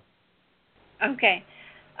 Okay.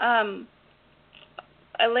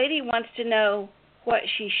 A lady wants to know what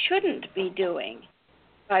she shouldn't be doing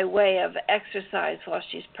by way of exercise while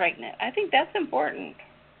she's pregnant. I think that's important.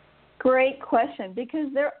 Great question,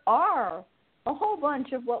 because there are a whole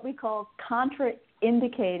bunch of what we call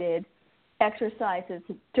contraindicated exercises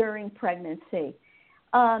during pregnancy.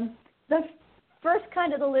 The first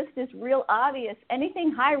kind of the list is real obvious.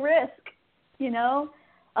 Anything high risk, you don't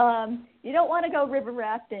want to go river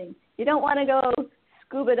rafting. You don't want to go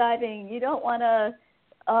scuba diving. You don't want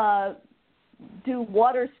to do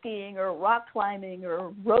water skiing or rock climbing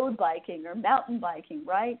or road biking or mountain biking,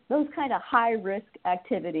 right? Those kind of high risk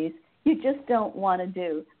activities you just don't want to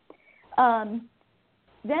do. Then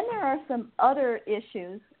there are some other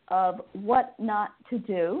issues of what not to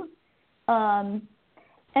do.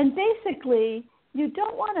 And basically, you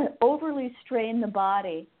don't want to overly strain the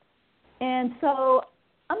body. And so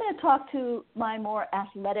I'm going to talk to my more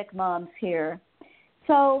athletic moms here.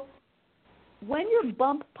 So when your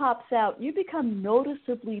bump pops out, you become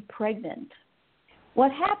noticeably pregnant.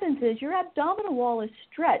 What happens is your abdominal wall is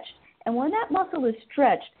stretched. And when that muscle is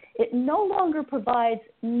stretched, it no longer provides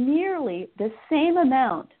nearly the same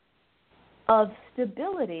amount of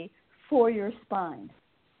stability for your spine.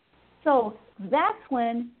 So that's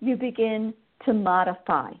when you begin to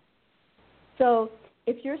modify. So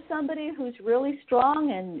if you're somebody who's really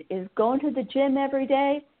strong and is going to the gym every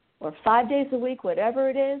day or 5 days a week, whatever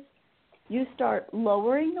it is, you start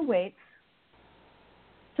lowering the weights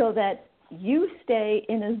so that you stay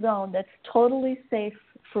in a zone that's totally safe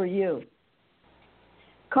for you.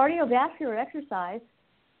 Cardiovascular exercise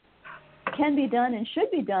can be done and should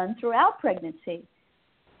be done throughout pregnancy.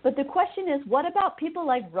 But the question is, what about people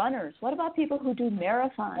like runners? What about people who do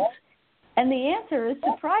marathons? And the answer is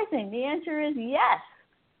surprising. The answer is yes.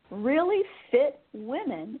 Really fit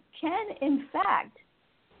women can, in fact,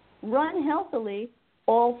 run healthily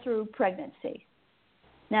all through pregnancy.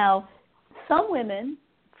 Now, some women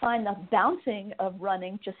find the bouncing of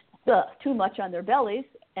running just too much on their bellies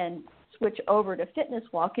and switch over to fitness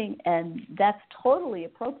walking, and that's totally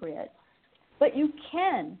appropriate. But you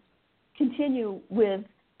can continue with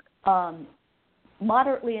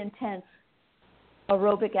moderately intense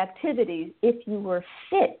aerobic activities if you were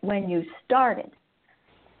fit when you started.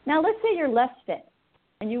 Now, let's say you're less fit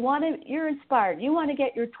and you're inspired. You want to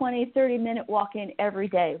get your 20, 30-minute walk in every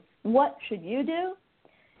day. What should you do?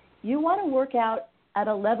 You want to work out at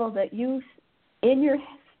a level that you, in your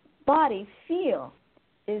body feel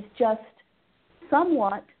is just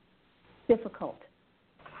somewhat difficult.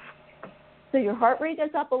 So your heart rate is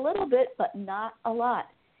up a little bit, but not a lot.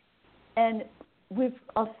 And we've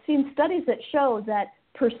seen studies that show that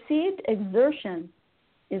perceived exertion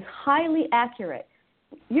is highly accurate.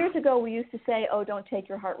 Years ago, we used to say, oh, don't take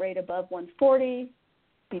your heart rate above 140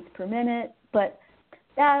 beats per minute, but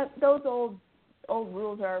those old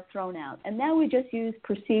rules are thrown out. And now we just use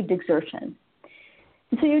perceived exertion.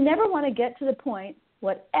 And so you never want to get to the point,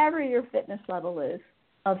 whatever your fitness level is,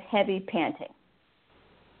 of heavy panting.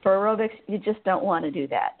 For aerobics, you just don't want to do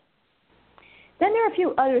that. Then there are a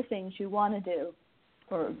few other things you want to do,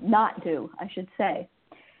 or not do, I should say.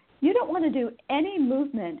 You don't want to do any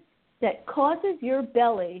movement that causes your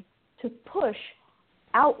belly to push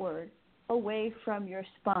outward away from your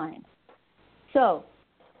spine. So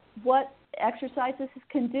what exercises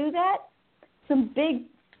can do that? Some big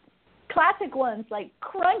classic ones like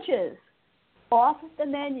crunches, off the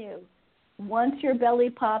menu once your belly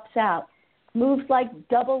pops out. Moves like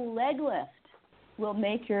double leg lift will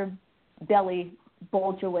make your belly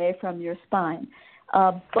bulge away from your spine.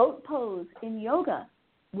 Boat pose in yoga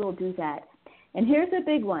will do that. And here's a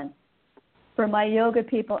big one for my yoga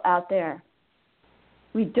people out there.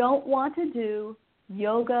 We don't want to do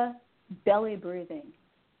yoga belly breathing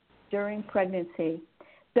during pregnancy.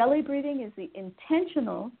 Belly breathing is the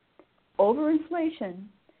intentional overinflation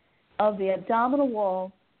of the abdominal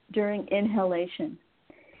wall during inhalation.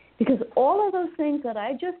 Because all of those things that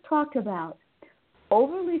I just talked about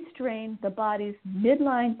overly strain the body's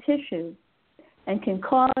midline tissue and can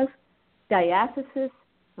cause diastasis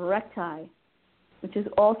recti, which is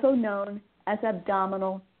also known as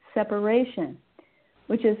abdominal separation,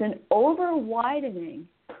 which is an over-widening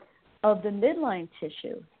of the midline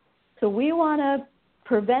tissue. So we want to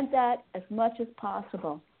prevent that as much as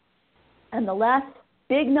possible. And the last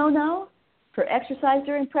big no-no for exercise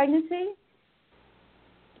during pregnancy,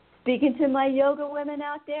 speaking to my yoga women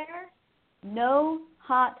out there, no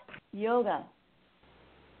hot yoga,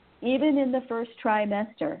 even in the first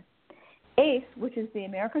trimester. ACE, which is the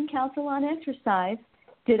American Council on Exercise,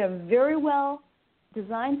 did a very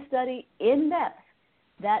well-designed study in depth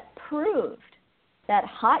that proved that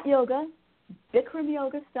hot yoga, Bikram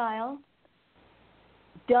yoga style,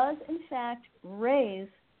 does in fact raise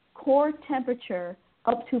core temperature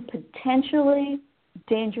up to potentially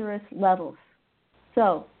dangerous levels.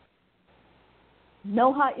 So,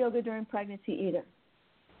 no hot yoga during pregnancy either.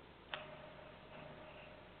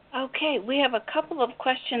 Okay, we have a couple of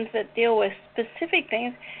questions that deal with specific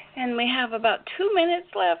things, and we have about 2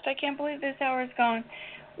 minutes left. I can't believe this hour is gone.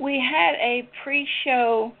 We had a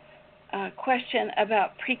pre-show question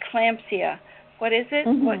about preeclampsia. What is it?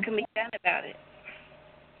 Mm-hmm. What can be done about it?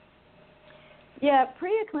 Yeah,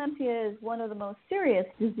 preeclampsia is one of the most serious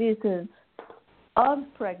diseases of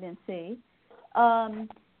pregnancy.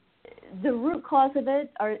 The root cause of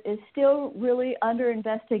it is still really under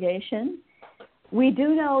investigation. We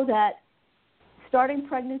do know that starting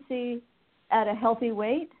pregnancy at a healthy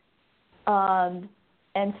weight and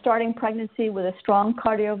starting pregnancy with a strong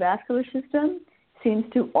cardiovascular system seems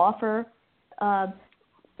to offer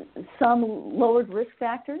some lowered risk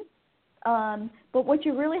factors. But what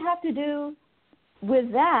you really have to do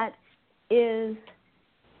with that is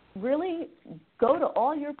really go to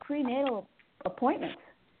all your prenatal appointments,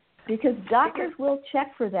 because doctors will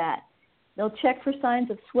check for that. They'll check for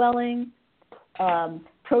signs of swelling,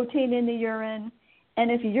 protein in the urine.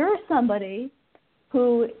 And if you're somebody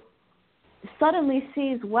who suddenly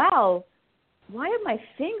sees, wow, why do my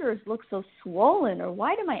fingers look so swollen, or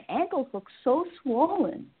why do my ankles look so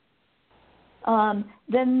swollen,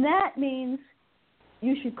 then that means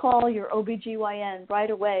you should call your OBGYN right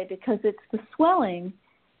away, because it's the swelling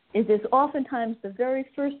is oftentimes the very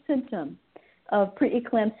first symptom of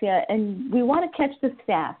preeclampsia, and we want to catch this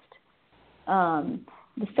fast.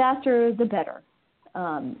 The faster, the better.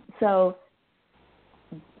 So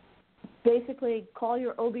basically, call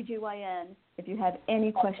your OBGYN if you have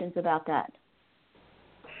any questions about that.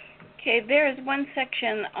 Okay, there is one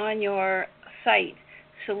section on your site,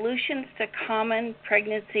 Solutions to Common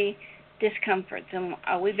Pregnancy Discomforts, and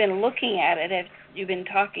we've been looking at it as you've been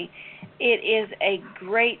talking. It is a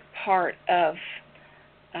great part of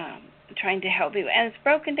trying to help people, and it's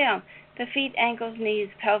broken down: the feet, ankles, knees,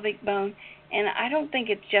 pelvic bone. And I don't think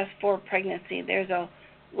it's just for pregnancy. There's a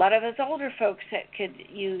lot of us older folks that could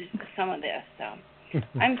use some of this. So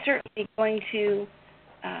I'm certainly going to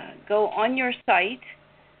go on your site,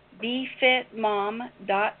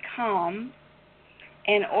 BeFit-Mom.com,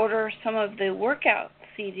 and order some of the workout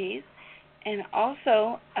CDs. And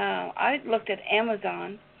also, I looked at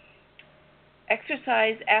Amazon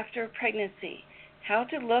exercise after pregnancy, how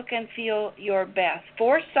to look and feel your best.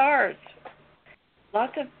 4 stars.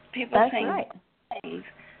 Lots of people saying things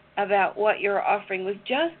about what you're offering. We've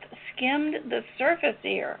just skimmed the surface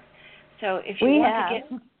here. So if you want to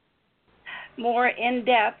get more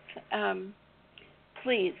in-depth,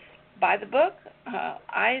 please buy the book.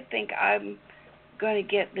 I think I'm going to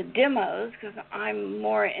get the demos because I'm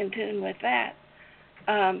more in tune with that.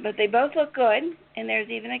 But they both look good, and there's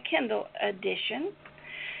even a Kindle edition.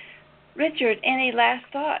 Richard, any last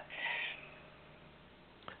thoughts?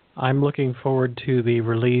 I'm looking forward to the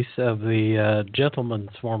release of the gentleman's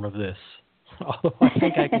form of this. Although I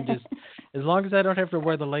think I can just, as long as I don't have to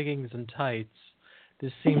wear the leggings and tights,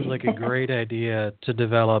 this seems like a great idea to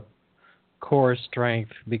develop core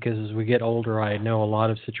strength, because as we get older, I know a lot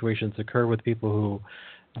of situations occur with people who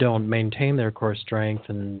don't maintain their core strength,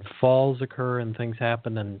 and falls occur and things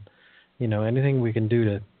happen, and, you know, anything we can do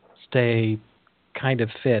to stay kind of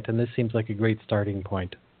fit, and this seems like a great starting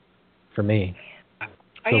point for me.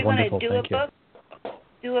 Are you going to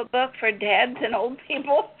do a book for dads and old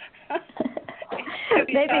people?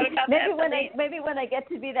 Maybe when I get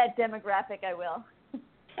to be that demographic, I will.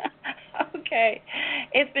 Okay.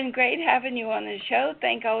 It's been great having you on the show.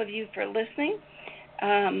 Thank all of you for listening.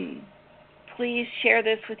 Please share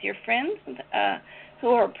this with your friends who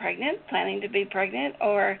are pregnant, planning to be pregnant,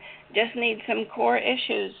 or just need some core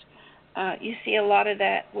issues. You see a lot of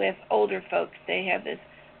that with older folks. They have this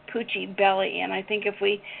poochy belly, and I think if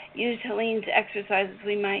we use Helene's exercises,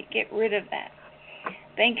 we might get rid of that.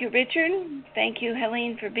 Thank you, Richard. Thank you,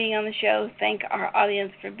 Helene, for being on the show. Thank our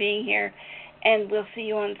audience for being here, and we'll see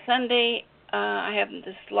you on Sunday. I haven't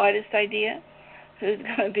the slightest idea who's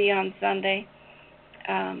going to be on Sunday,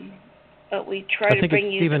 but we try to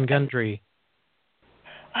bring you... I think it's Stephen Gundry.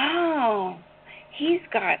 Oh, he's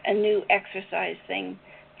got a new exercise thing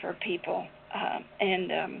for people,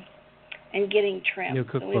 and getting trimmed. New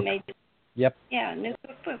cookbook. So we may new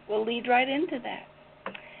cookbook. We'll lead right into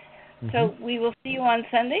that. Mm-hmm. So we will see you on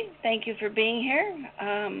Sunday. Thank you for being here.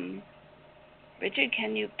 Richard,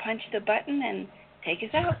 can you punch the button and take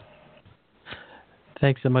us out?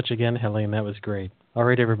 Thanks so much again, Helene. That was great. All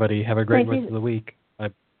right, everybody. Have a great rest of the week.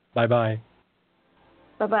 Bye-bye.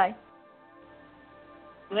 Bye-bye.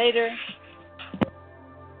 Later.